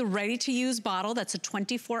getting the ready-to-use bottle. That's a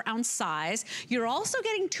 24-ounce size. You're also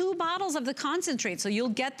getting 2 bottles of the concentrate. So you'll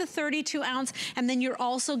get the 32-ounce, and then you're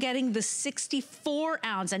also getting the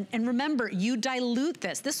 64-ounce. And remember, you dilute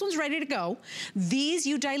this. This one's ready to go. These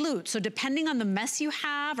you dilute. So depending on the mess you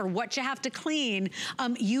have or what you have to clean,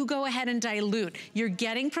 you go ahead and dilute. You're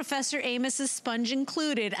getting Professor Amos's sponge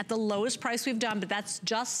included at the lowest price we've done, but that's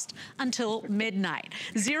just until midnight.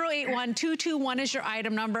 081221 is your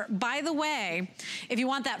item number. By the way, if you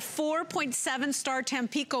want that 4.7 star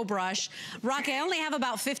Tampico brush, Rocky, I only have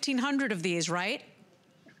about 1,500 of these, right?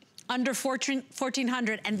 under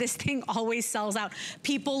 1,400, and this thing always sells out.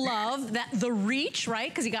 People love that the reach, right?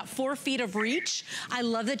 Because you got 4 feet of reach. I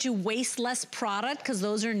love that you waste less product because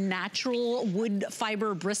those are natural wood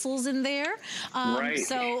fiber bristles in there. Right.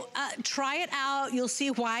 So try it out. You'll see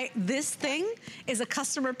why this thing is a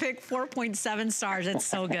customer pick 4.7 stars. It's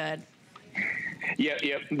so good.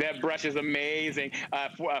 Yep, that brush is amazing.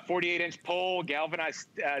 48-inch pole, galvanized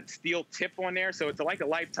steel tip on there, so it's like a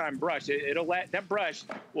lifetime brush. That brush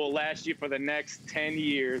will last you for the next 10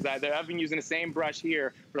 years. I've been using the same brush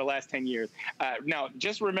here for the last 10 years. Now,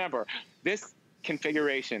 just remember, this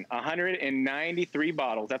configuration, 193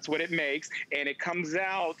 bottles, that's what it makes, and it comes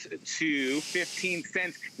out to 15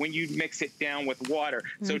 cents when you mix it down with water.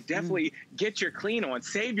 So definitely get your clean on,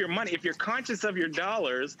 save your money. If you're conscious of your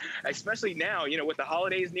dollars, especially now, you know, with the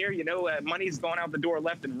holidays near, you know, money's going out the door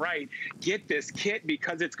left and right, get this kit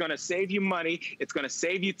because it's going to save you money, it's going to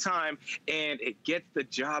save you time, and it gets the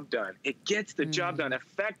job done. It gets the job done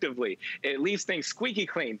effectively. It leaves things squeaky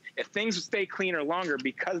clean. If things stay cleaner longer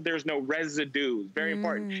because there's no residue. Very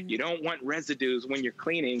important. You don't want residues when you're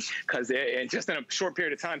cleaning because just in a short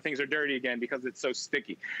period of time, things are dirty again because it's so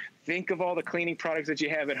sticky. Think of all the cleaning products that you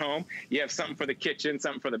have at home. You have something for the kitchen,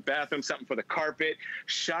 something for the bathroom, something for the carpet.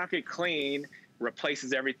 Shock It Clean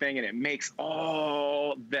replaces everything and it makes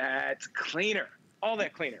all that cleaner. All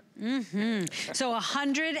that cleaner. So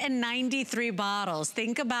 193 bottles.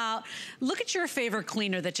 Think about, look at your favorite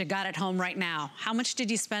cleaner that you got at home right now. How much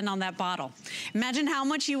did you spend on that bottle? Imagine how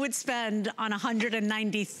much you would spend on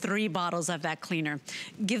 193 bottles of that cleaner.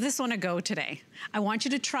 Give this one a go today. I want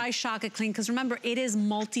you to try Shock It Clean because remember, it is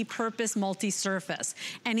multi-purpose, multi-surface.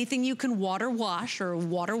 Anything you can water wash or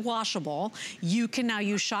water washable, you can now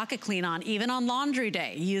use Shock It Clean on, even on laundry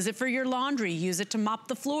day. Use it for your laundry, use it to mop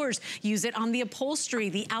the floors, use it on the upholstery,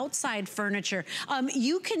 the outside furniture.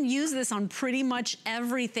 You can use this on pretty much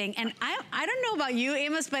everything. And I don't know about you,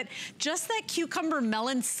 Amos, but just that cucumber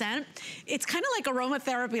melon scent, it's kind of like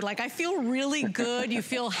aromatherapy. Like I feel really good, you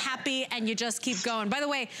feel happy, and you just keep going. By the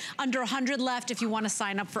way, under 100 left if you want to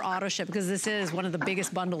sign up for auto ship because this is one of the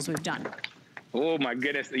biggest bundles we've done. Oh my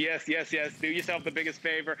goodness, yes. Do yourself the biggest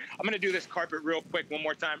favor. I'm gonna do this carpet real quick one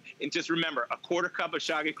more time. And just remember, a quarter cup of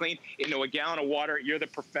Shock It Clean into a gallon of water. You're the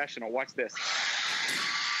professional, watch this.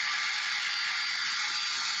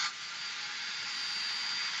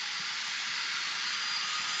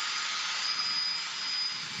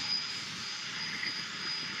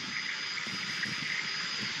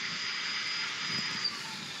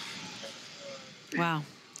 Wow,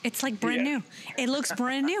 it's like brand new. It looks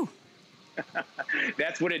brand new.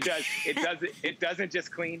 That's what it does. It doesn't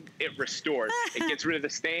just clean, it restores. It gets rid of the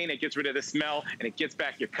stain, it gets rid of the smell, and it gets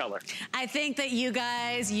back your color. I think that you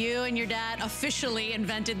guys, you and your dad officially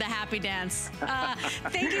invented the happy dance.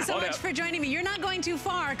 Thank you so much for joining me. You're not going too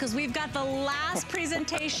far because we've got the last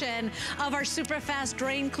presentation of our super fast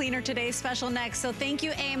drain cleaner today special next. So thank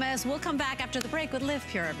you, Amos. We'll come back after the break with Live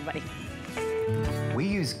Pure, everybody. We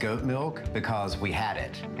use goat milk because we had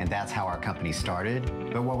it, and that's how our company started.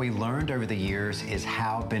 But what we learned over the years is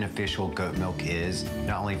how beneficial goat milk is,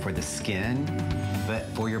 not only for the skin, but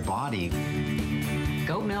for your body.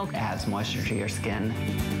 Goat milk adds moisture to your skin.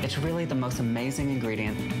 It's really the most amazing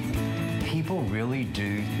ingredient. People really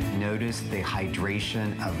do notice the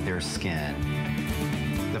hydration of their skin.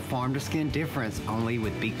 The farm-to-skin difference only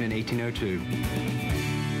with Beekman 1802.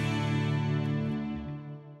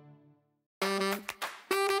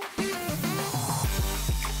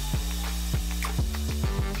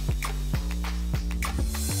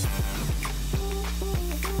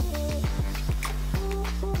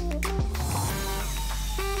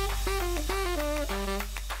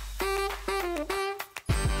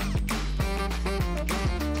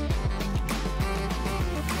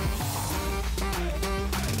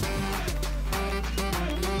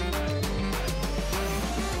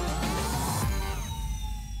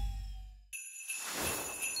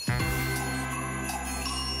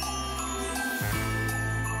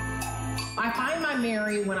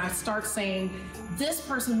 When I start saying, this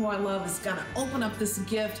person who I love is gonna open up this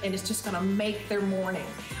gift and it's just gonna make their morning.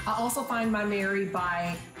 I also find my Mary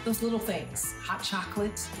by those little things, hot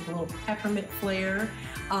chocolate, a little peppermint flair,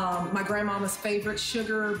 my grandmama's favorite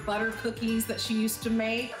sugar butter cookies that she used to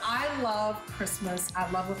make. I love Christmas. I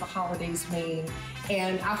love what the holidays mean.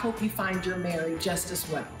 And I hope you find your Mary just as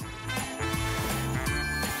well.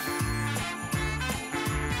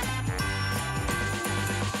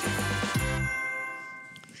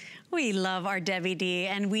 We love our Debbie D,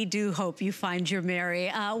 and we do hope you find your Mary.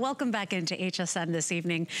 Welcome back into HSN this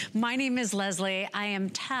evening. My name is Leslie. I am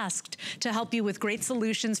tasked to help you with great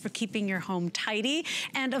solutions for keeping your home tidy.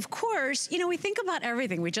 And of course, you know, we think about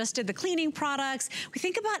everything. We just did the cleaning products. We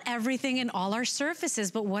think about everything in all our surfaces,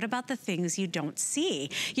 but what about the things you don't see?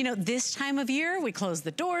 You know, this time of year, we close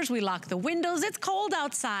the doors, we lock the windows, it's cold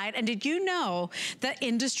outside. And did you know that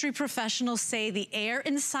industry professionals say the air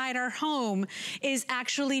inside our home is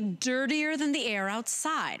actually dirtier than the air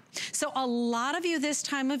outside? So a lot of you this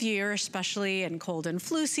time of year, especially in cold and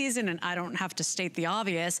flu season, and I don't have to state the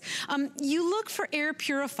obvious, you look for air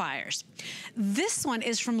purifiers. This one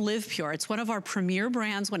is from Live Pure. It's one of our premier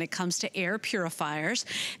brands when it comes to air purifiers.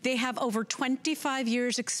 They have over 25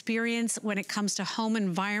 years experience when it comes to home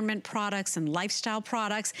environment products and lifestyle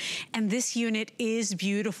products. And this unit is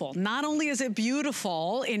beautiful. Not only is it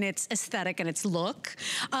beautiful in its aesthetic and its look,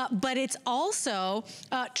 but it's also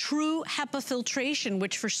true HEPA filtration,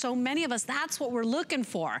 which for so many of us, that's what we're looking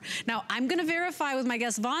for. Now, I'm gonna verify with my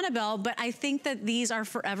guest Vonabelle, but I think that these are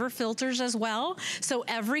forever filters as well. So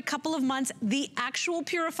every couple of months, the actual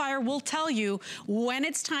purifier will tell you when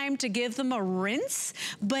it's time to give them a rinse.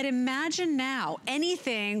 But imagine now,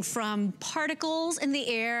 anything from particles in the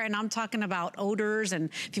air, and I'm talking about odors, and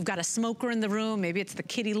if you've got a smoker in the room, maybe it's the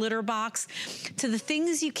kitty litter box, to the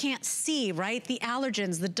things you can't see, right? The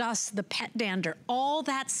allergens, the dust, the pet dander, all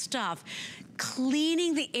that stuff.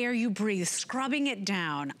 Cleaning the air you breathe, scrubbing it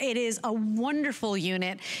down. It is a wonderful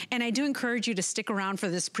unit, and I do encourage you to stick around for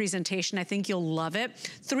this presentation. I think you'll love it.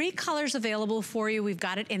 3 colors available for you. We've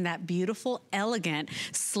got it in that beautiful, elegant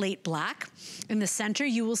slate black. In the center,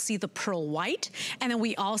 you will see the pearl white, and then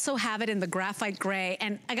we also have it in the graphite gray.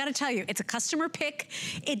 And I gotta tell you, it's a customer pick.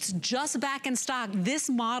 It's just back in stock.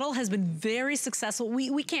 This model has been very successful.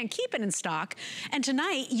 We can't keep it in stock. And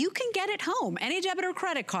tonight, you can get it home, any debit or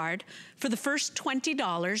credit card, for the first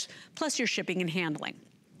 $20 plus your shipping and handling.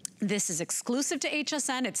 This is exclusive to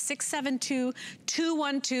HSN. It's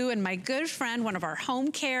 672-212. And my good friend, one of our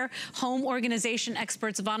home care, home organization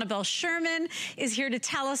experts, Vonabelle Sherman, is here to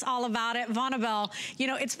tell us all about it. Vonabelle, you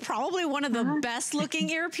know, it's probably one of the best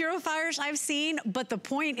looking air purifiers I've seen. But the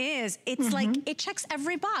point is, it's like, it checks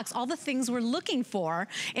every box, all the things we're looking for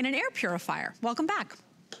in an air purifier. Welcome back.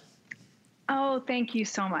 Oh, thank you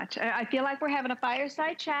so much. I feel like we're having a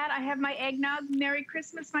fireside chat. I have my eggnog. Merry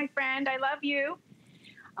Christmas, my friend. I love you.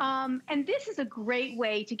 And this is a great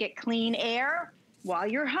way to get clean air while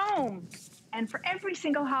you're home and for every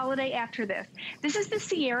single holiday after this. This is the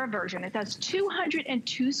Sierra version. It does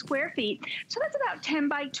 202 square feet. So that's about 10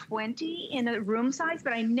 by 20 in a room size,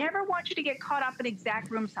 but I never want you to get caught up in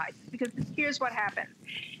exact room size because here's what happens.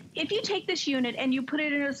 If you take this unit and you put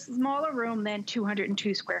it in a smaller room than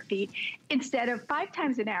 202 square feet, instead of 5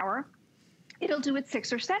 times an hour, it'll do it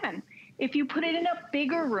 6 or 7. If you put it in a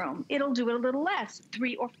bigger room, it'll do it a little less,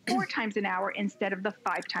 3 or 4 times an hour instead of the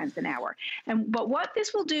 5 times an hour. But what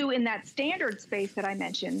this will do in that standard space that I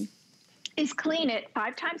mentioned is clean it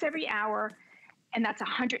 5 times every hour, and that's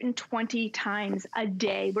 120 times a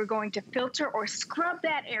day. We're going to filter or scrub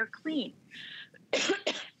that air clean.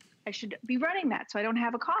 I should be running that so I don't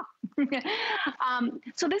have a cough.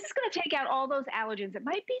 So this is going to take out all those allergens. It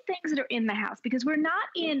might be things that are in the house because we're not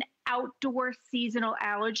in outdoor seasonal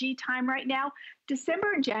allergy time right now.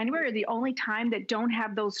 December and January are the only time that don't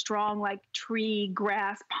have those strong like tree,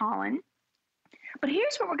 grass, pollen. But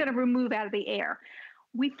here's what we're going to remove out of the air.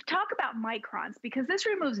 We talk about microns because this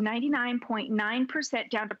removes 99.9%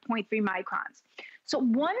 down to 0.3 microns. So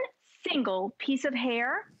one single piece of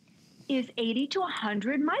hair is 80 to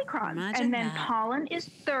 100 microns. Imagine and then that. pollen is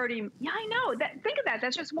 30. Yeah, I know. Think of that.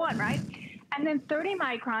 That's just one, right? And then 30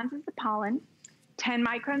 microns is the pollen. 10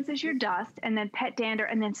 microns is your dust. And then pet dander.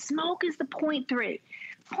 And then smoke is the 0.3.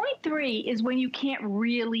 0.3 is when you can't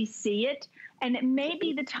really see it. And it may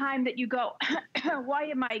be the time that you go, why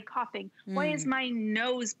am I coughing? Why is my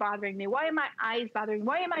nose bothering me? Why are my eyes bothering me?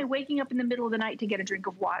 Why am I waking up in the middle of the night to get a drink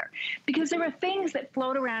of water? Because there are things that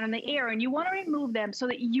float around in the air and you want to remove them so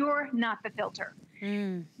that you're not the filter.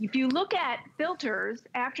 If you look at filters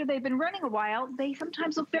after they've been running a while, they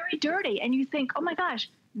sometimes look very dirty. And you think, oh my gosh,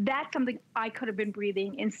 that's something I could have been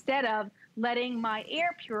breathing instead of letting my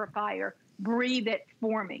air purifier breathe it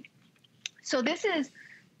for me. So this is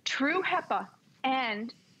true HEPA,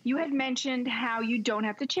 and you had mentioned how you don't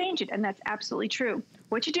have to change it, and that's absolutely true.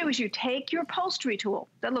 What you do is you take your upholstery tool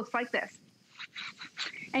that looks like this,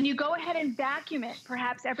 and you go ahead and vacuum it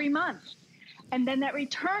perhaps every month, and then that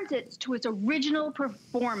returns it to its original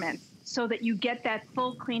performance. so that you get that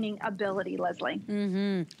full cleaning ability, Leslie.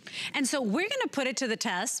 And so we're going to put it to the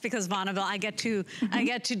test because Vonabelle, I get to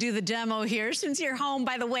do the demo here since you're home.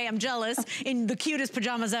 By the way, I'm jealous in the cutest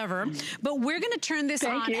pajamas ever. But we're going to turn this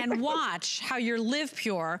on and watch how your Live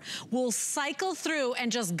Pure will cycle through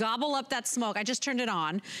and just gobble up that smoke. I just turned it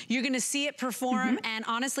on. You're going to see it perform. And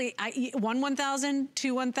honestly, 1,000,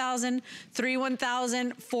 2 1,000, 3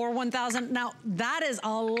 1,000, 4 1,000. Now that is a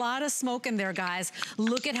lot of smoke in there, guys.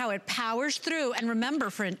 Look at how it powers through. And remember,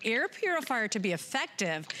 for an air purifier to be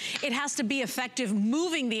effective, it has to be effective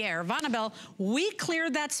moving the air. Vonabelle, we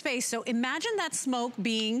cleared that space. So imagine that smoke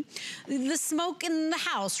being the smoke in the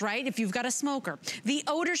house, right? If you've got a smoker. The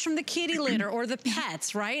odors from the kitty litter or the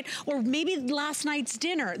pets, right? Or maybe last night's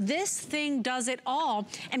dinner. This thing does it all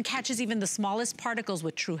and catches even the smallest particles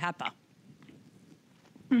with True HEPA.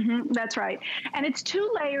 That's right. And it's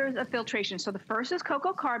 2 layers of filtration. So the first is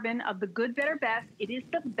cocoa carbon of the good, better, best. It is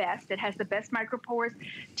the best. It has the best micropores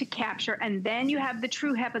to capture. And then you have the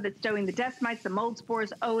True HEPA that's doing the dust mites, the mold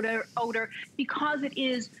spores, odor, because it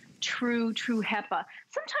is true HEPA.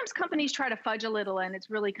 Sometimes companies try to fudge a little and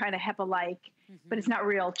it's really kind of HEPA-like, but it's not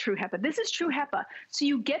real true HEPA. This is true HEPA. So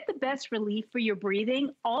you get the best relief for your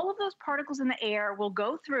breathing. All of those particles in the air will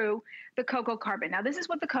go through the cocoa carbon. Now, this is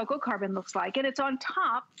what the cocoa carbon looks like, and it's on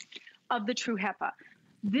top of the true HEPA.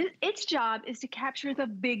 Its job is to capture the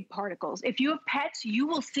big particles. If you have pets, you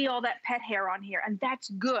will see all that pet hair on here, and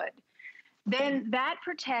that's good. Then that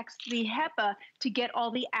protects the HEPA to get all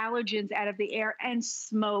the allergens out of the air and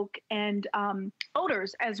smoke and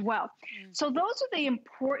odors as well. So those are the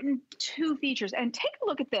important 2 features. And take a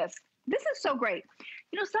look at this. This is so great.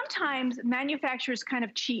 You know, sometimes manufacturers kind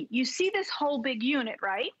of cheat. You see this whole big unit,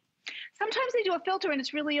 right? Sometimes they do a filter and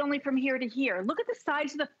it's really only from here to here. Look at the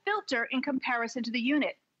size of the filter in comparison to the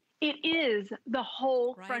unit. It is the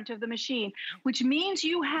whole front of the machine, which means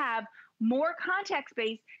you have more contact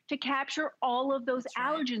space to capture all of those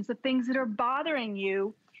allergens, the things that are bothering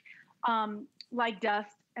you, like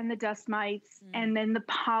dust and the dust mites, and then the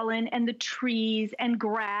pollen and the trees and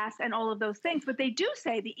grass and all of those things. But they do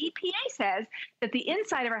say, the EPA says, that the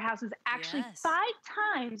inside of our house is actually 5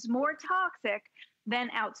 times more toxic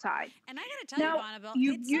than outside. And I gotta tell you, Vonabelle,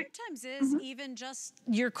 it sometimes is even just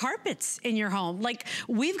your carpets in your home. Like,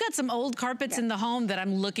 we've got some old carpets in the home that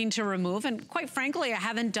I'm looking to remove, and quite frankly, I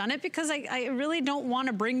haven't done it because I really don't want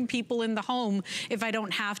to bring people in the home if I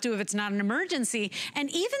don't have to, if it's not an emergency.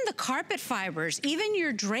 And even the carpet fibers, even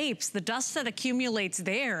your drapes, the dust that accumulates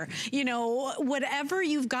there, you know, whatever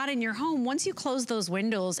you've got in your home, once you close those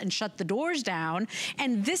windows and shut the doors down,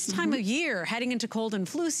 and this time of year, heading into cold and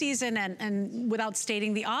flu season, and without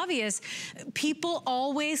stating the obvious, people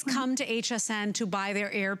always come to HSN to buy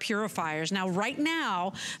their air purifiers. Now, right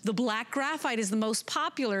now, the black graphite is the most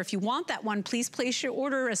popular. If you want that one, please place your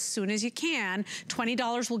order as soon as you can.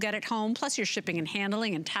 $20 will get it home, plus your shipping and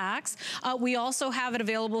handling and tax. We also have it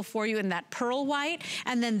available for you in that pearl white.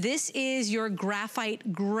 And then this is your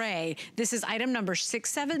graphite gray. This is item number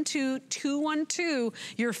 672212.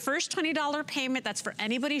 Your first $20 payment, that's for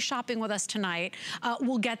anybody shopping with us tonight,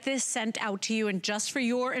 will get this sent out to you. And just for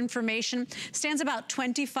your information, stands about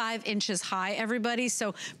 25 inches high, everybody.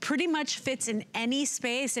 So pretty much fits in any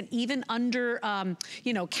space, and even under,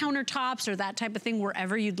 you know, countertops or that type of thing,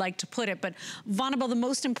 wherever you'd like to put it. But Vonabelle, the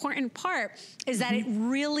most important part is that it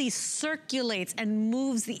really circulates and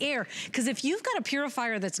moves the air. Because if you've got a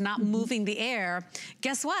purifier that's not moving the air,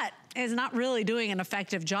 guess what? Is not really doing an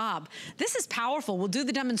effective job. This is powerful. We'll do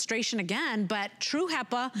the demonstration again, but True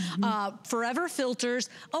HEPA, forever filters.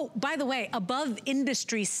 Oh, by the way, above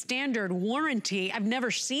industry standard warranty. I've never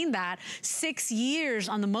seen that. 6 years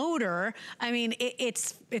on the motor. I mean,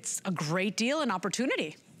 it's a great deal and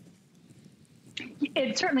opportunity.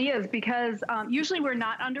 It certainly is, because usually we're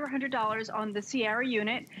not under $100 on the Sierra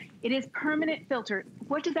unit. It is permanent filter.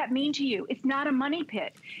 What does that mean to you? It's not a money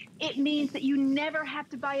pit. It means that you never have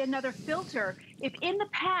to buy another filter. If in the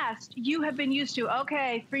past you have been used to,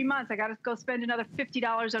 okay, 3 months, I got to go spend another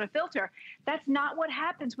 $50 on a filter. That's not what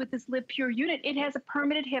happens with this Live Pure unit. It has a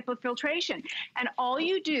permanent HEPA filtration. And all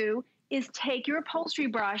you do is take your upholstery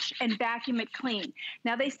brush and vacuum it clean.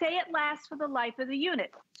 Now, they say it lasts for the life of the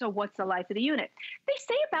unit. So what's the life of the unit? They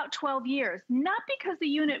say about 12 years, not because the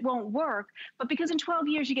unit won't work, but because in 12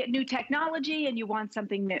 years you get new technology and you want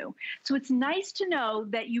something new. So it's nice to know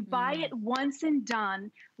that you buy it once and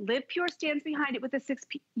done. Live Pure stands behind it with a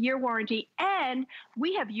 6-year warranty, and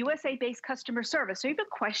we have USA-based customer service. So if you have a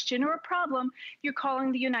question or a problem, you're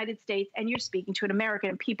calling the United States and you're speaking to an American,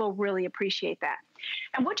 and people really appreciate that.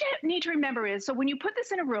 And what you need to remember is, so when you put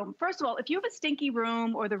this in a room, first of all, if you have a stinky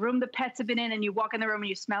room or the room the pets have been in and you walk in the room and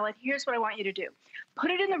you smell it, here's what I want you to do.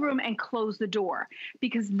 Put it in the room and close the door,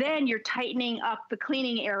 because then you're tightening up the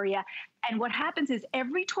cleaning area. And what happens is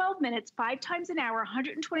every 12 minutes, 5 times an hour,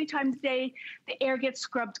 120 times a day, the air gets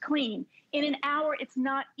scrubbed clean. In an hour, it's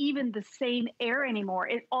not even the same air anymore.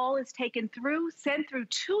 It all is taken through, sent through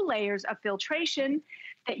 2 layers of filtration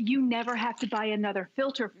that you never have to buy another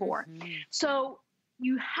filter for. So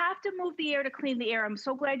you have to move the air to clean the air. I'm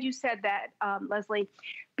so glad you said that, Leslie,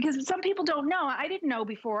 because some people don't know. I didn't know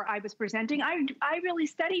before I was presenting. I really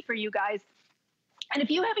study for you guys. And if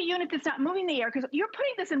you have a unit that's not moving the air, because you're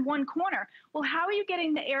putting this in one corner, well, how are you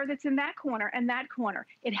getting the air that's in that corner and that corner?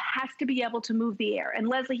 It has to be able to move the air. And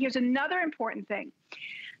Leslie, here's another important thing.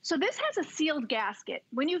 So this has a sealed gasket.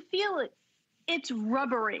 When you feel it, it's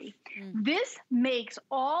rubbery. This makes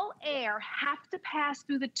all air have to pass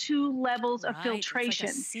through the 2 levels of filtration.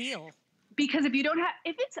 It's like a seal. Because if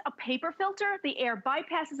it's a paper filter, the air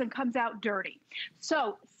bypasses and comes out dirty.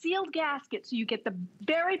 So sealed gasket, so you get the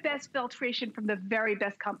very best filtration from the very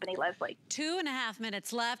best company, Leslie. 2.5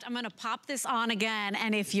 minutes left. I'm gonna pop this on again,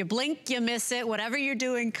 and if you blink, you miss it. Whatever you're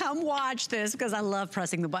doing, come watch this, because I love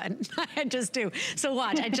pressing the button. I just do. So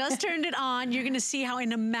watch, I just turned it on. You're gonna see how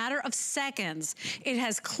in a matter of seconds, it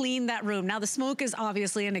has cleaned that room. Now the smoke is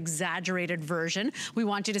obviously an exaggerated version. We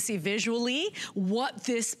want you to see visually what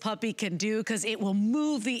this puppy can do, because it will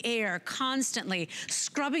move the air constantly,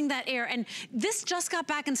 scrubbing that air. And this just got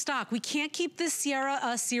back in stock. We can't keep this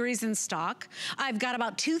Sierra series in stock. I've got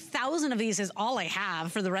about 2,000 of these is all I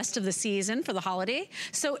have for the rest of the season, for the holiday.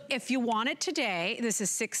 So if you want it today, this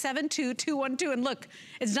is 672-212, and look,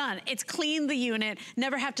 it's done. It's cleaned the unit.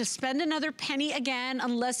 Never have to spend another penny again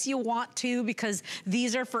unless you want to, because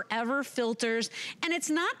these are forever filters. And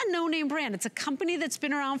it's not a no-name brand. It's a company that's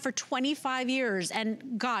been around for 25 years.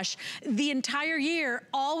 And gosh, the entire year,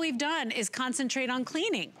 all we've done is concentrate on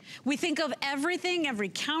cleaning. We think of everything, every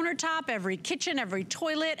countertop, every kitchen, every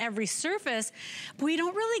toilet, every surface, but we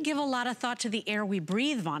don't really give a lot of thought to the air we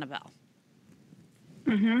breathe, Vonabelle.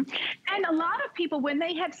 And a lot of people, when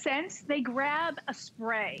they have scents, they grab a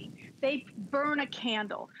spray, they burn a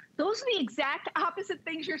candle. Those are the exact opposite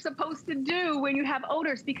things you're supposed to do when you have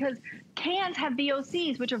odors, because cans have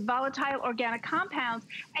VOCs, which are volatile organic compounds,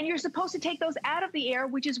 and you're supposed to take those out of the air,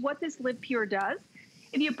 which is what this Live Pure does.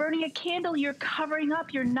 If you're burning a candle, you're covering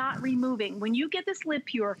up, you're not removing. When you get this Live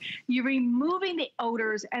Pure, you're removing the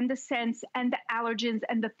odors and the scents and the allergens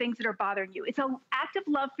and the things that are bothering you. It's an act of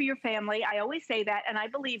love for your family. I always say that, and I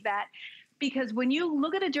believe that, because when you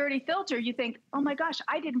look at a dirty filter, you think, oh my gosh,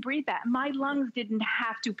 I didn't breathe that. My lungs didn't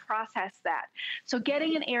have to process that. So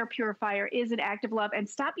getting an air purifier is an act of love, and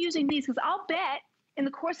stop using these, because I'll bet in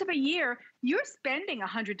the course of a year, you're spending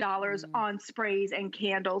 $100 on sprays and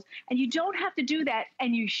candles, and you don't have to do that,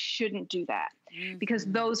 and you shouldn't do that, because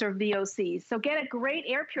those are VOCs. So get a great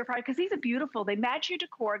air purifier, because these are beautiful. They match your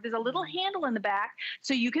decor. There's a little handle in the back,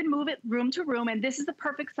 so you can move it room to room, and this is the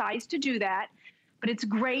perfect size to do that. But it's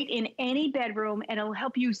great in any bedroom, and it'll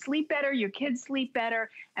help you sleep better, your kids sleep better,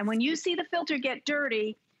 and when you see the filter get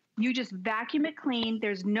dirty, you just vacuum it clean.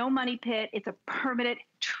 There's no money pit. It's a permanent,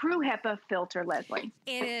 true HEPA filter, Leslie.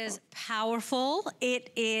 It is powerful.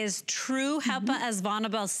 It is true HEPA, as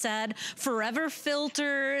Vonabelle said. Forever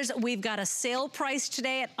filters. We've got a sale price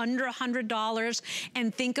today at under $100.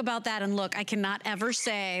 And think about that. And look, I cannot ever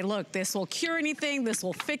say, look, this will cure anything. This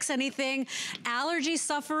will fix anything. Allergy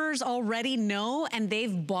sufferers already know, and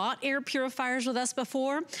they've bought air purifiers with us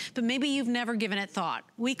before, but maybe you've never given it thought.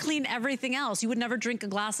 We clean everything else. You would never drink a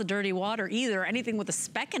glass of dirty water either, anything with a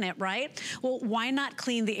speck in it, right? Well, why not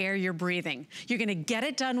clean the air you're breathing? You're gonna get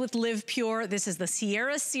it done with Live Pure. This is the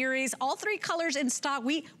Sierra series, all 3 colors in stock.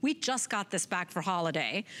 We just got this back for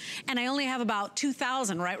holiday, and I only have about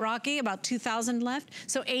 2,000, right, Rocky? About 2,000 left,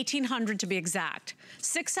 so 1,800 to be exact.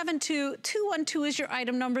 672-212 is your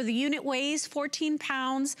item number. The unit weighs 14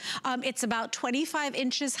 pounds. It's about 25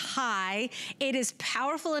 inches high. It is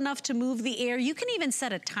powerful enough to move the air. You can even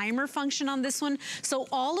set a timer function on this one. So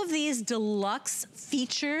all of these deluxe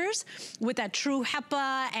features with that true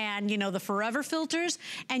HEPA and, you know, the forever filters,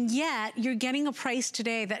 and yet you're getting a price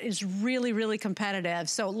today that is really, really competitive.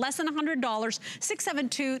 So less than $100.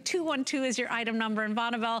 672-212 is your item number. And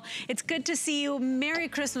Vonabelle, it's good to see you. Merry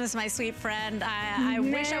Christmas, my sweet friend. I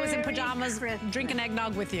wish I was in pajamas drinking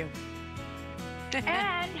eggnog with you.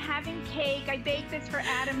 And having cake. I baked this for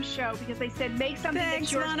Adam's show because they said make something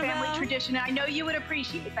that's your family tradition. I know you would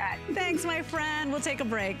appreciate that. Thanks, my friend. We'll take a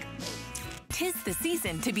break. 'Tis the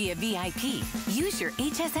season to be a VIP. Use your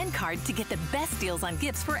HSN card to get the best deals on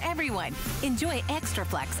gifts for everyone. Enjoy extra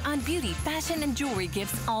flex on beauty, fashion, and jewelry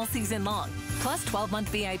gifts all season long. Plus 12-month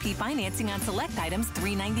VIP financing on select items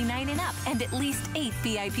 $3.99 and up, and at least 8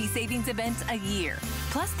 VIP savings events a year.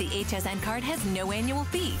 Plus, the HSN card has no annual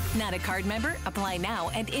fee. Not a card member? Apply now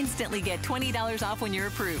and instantly get $20 off when you're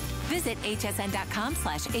approved. Visit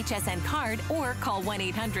hsn.com/HSN card or call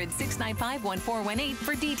 1-800-695-1418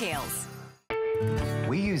 for details.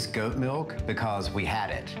 We use goat milk because we had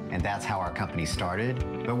it, and that's how our company started.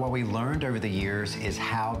 But what we learned over the years is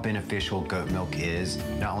how beneficial goat milk is,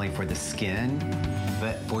 not only for the skin,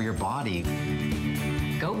 but for your body.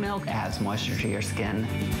 Goat milk adds moisture to your skin.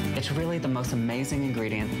 It's really the most amazing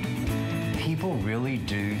ingredient. People really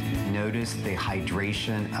do notice the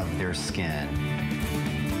hydration of their skin.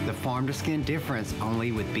 The farm-to-skin difference,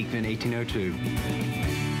 only with Beekman 1802.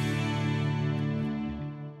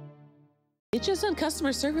 HSN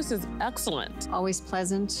customer service is excellent. Always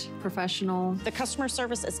pleasant, professional. The customer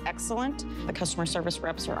service is excellent. The customer service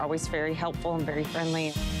reps are always very helpful and very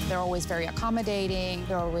friendly. They're always very accommodating.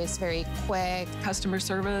 They're always very quick. Customer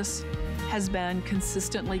service has been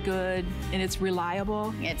consistently good and it's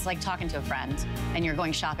reliable. It's like talking to a friend and you're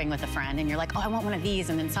going shopping with a friend and you're like, oh, I want one of these.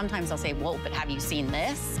 And then sometimes they'll say, whoa, but have you seen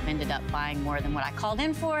this? Ended up buying more than what I called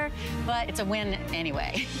in for, but it's a win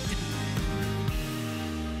anyway.